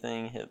want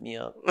anything, hit me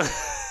up.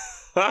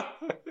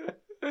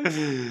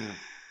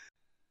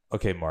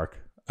 okay, Mark.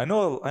 I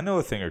know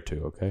a thing or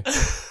two. Okay.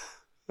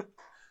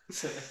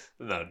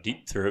 No,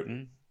 deep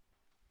throating.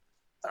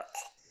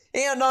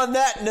 And on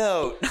that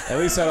note, At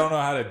least I don't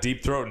know how to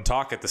deep throat and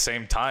talk at the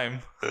same time.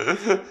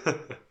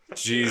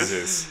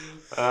 Jesus.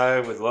 I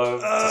would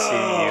love to see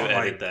you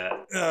my- edit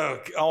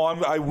that.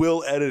 I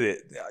will edit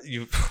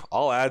it.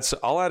 I'll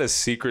add a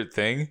secret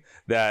thing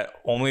that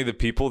only the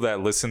people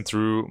that listen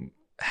through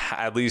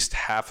at least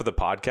half of the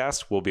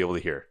podcast will be able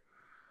to hear.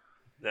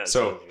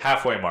 So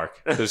halfway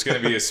mark. There's going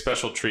to be a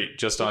special treat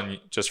just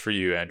for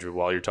you, Andrew,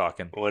 while you're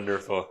talking.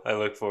 Wonderful. I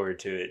look forward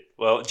to it.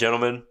 Well,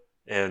 gentlemen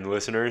and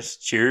listeners,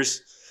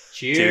 cheers.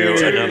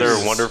 cheers. To another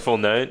wonderful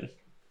night.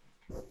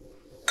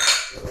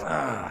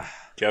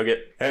 Jug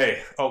it.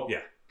 Hey. Oh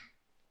yeah.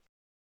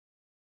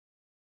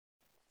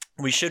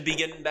 We should be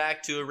getting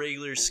back to a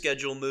regular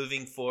schedule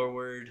moving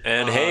forward.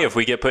 And hey, if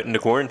we get put into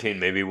quarantine,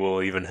 maybe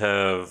we'll even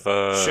have...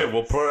 Shit,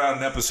 we'll put out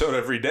an episode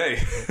every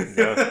day.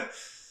 Yeah.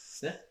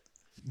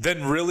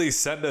 Then really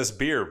send us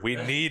beer. We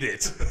need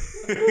it.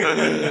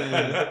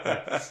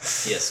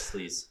 Yes,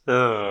 please.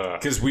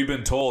 Because we've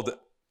been told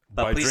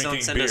But by please drinking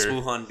don't send beer, us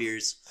Wuhan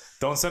beers.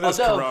 don't send us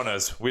Although,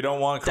 Coronas. We don't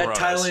want That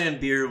Coronas.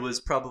 Thailand beer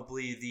was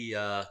probably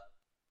the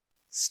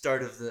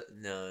start of the...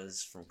 No, it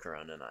was from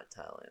Corona, not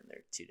Thailand.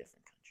 They're two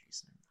different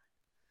countries.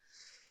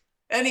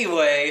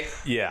 Anyway,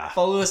 Yeah.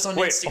 follow us on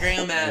Wait,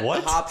 Instagram at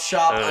what?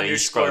 hopshop You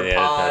should probably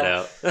 _pod.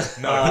 edit that out.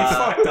 No, he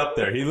fucked up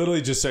there. He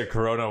literally just said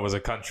Corona was a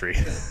country.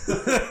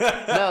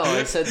 No,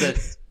 I said that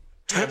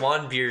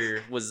Taiwan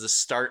beer was the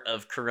start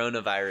of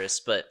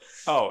coronavirus, but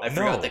Oh, I no.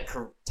 forgot that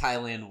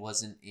Thailand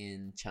wasn't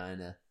in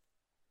China.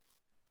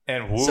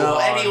 And Wuhan So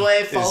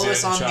anyway, follow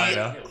is us in on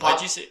China. the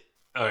Why'd you say...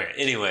 Okay,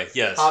 anyway,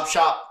 yes.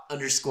 hopshop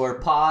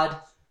 _pod.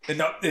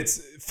 No,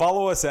 it's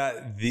follow us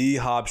at the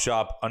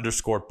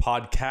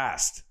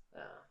hopshop_podcast.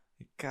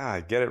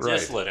 God, get it right.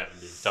 Just let him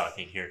do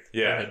talking here. Go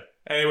Yeah. ahead.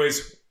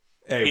 Anyways,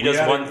 hey, He we does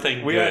had one a-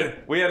 thing We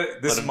good. this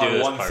Let is him my do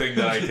his one part. thing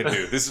that I can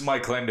do. This is my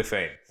claim to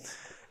fame.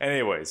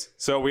 Anyways,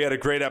 so we had a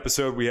great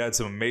episode. We had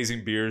some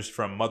amazing beers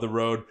from Mother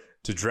Road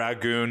to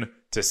Dragoon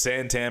to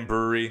Santan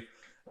Brewery.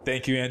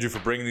 Thank you, Andrew, for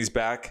bringing these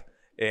back.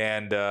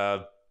 And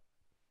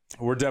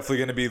we're definitely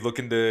going to be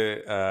looking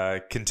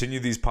to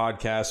continue these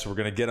podcasts. We're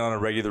going to get on a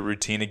regular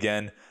routine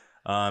again.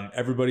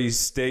 Everybody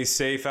stay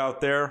safe out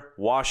there.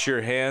 Wash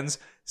your hands.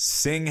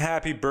 Sing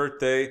happy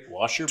birthday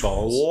Wash your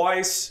balls.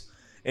 twice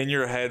in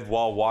your head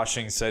while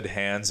washing said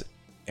hands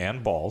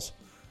and balls.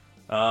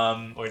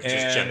 Or just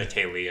and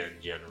genitalia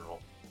in general.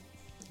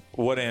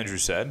 what Andrew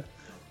said.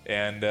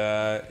 And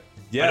yeah,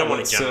 I don't want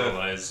let's, to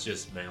generalize,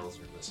 just males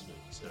are listening.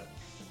 So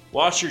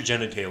wash your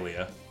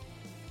genitalia.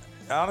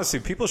 honestly,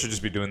 people should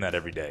just be doing that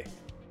every day.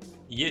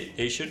 Yeah,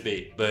 they should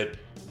be. But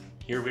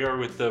here we are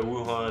with the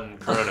Wuhan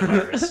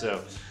coronavirus.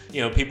 So,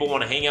 people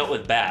want to hang out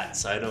with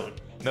bats. I don't.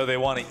 No, they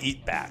want to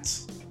eat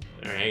bats.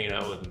 They're hanging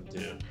out with them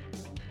too.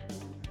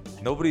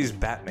 Nobody's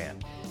Batman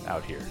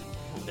out here.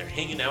 They're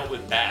hanging out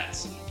with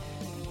bats.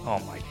 Oh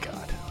my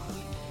god.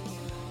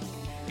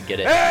 to get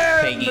it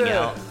And- hanging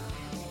out.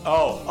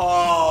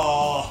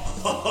 Oh.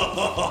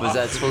 Was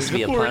that supposed to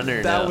be a pun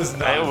or That no? was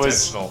not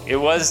intentional. It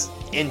was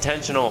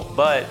intentional,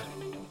 but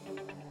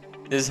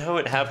this is how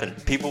it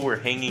happened. People were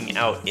hanging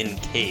out in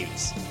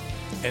caves.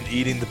 And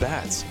eating the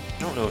bats.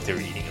 I don't know if they were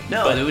eating them.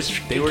 No, but it were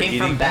came eating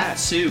from bat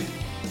bats. soup.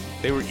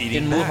 They were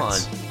eating In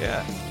bats.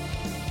 Yeah.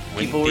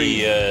 wouldn't people were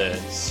the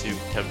soup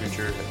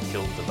temperature have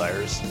killed the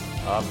virus?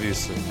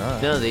 Obviously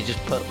not. No, they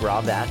just put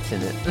raw bats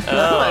in it.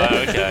 Oh,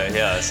 okay,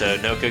 yeah. So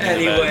no cooking.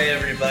 Anyway,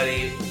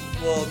 everybody,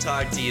 we'll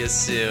talk to you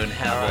soon.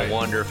 Have All right. a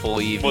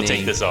wonderful evening. we'll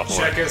take this offline.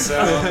 Check us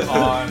out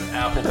on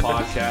Apple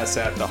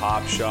Podcasts at The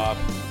Hop Shop.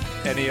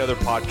 Any other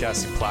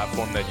podcasting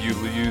platform that you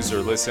use or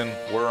listen,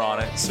 we're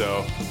on it.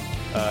 So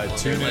Well,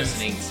 tune they're in.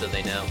 listening, so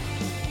they know.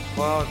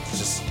 Well,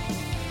 just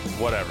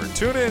whatever.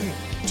 Tune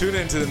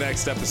in to the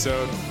next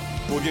episode.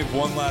 We'll give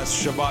one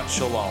last Shabbat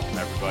Shalom,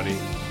 everybody.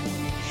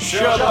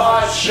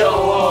 Shabbat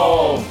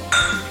Shalom.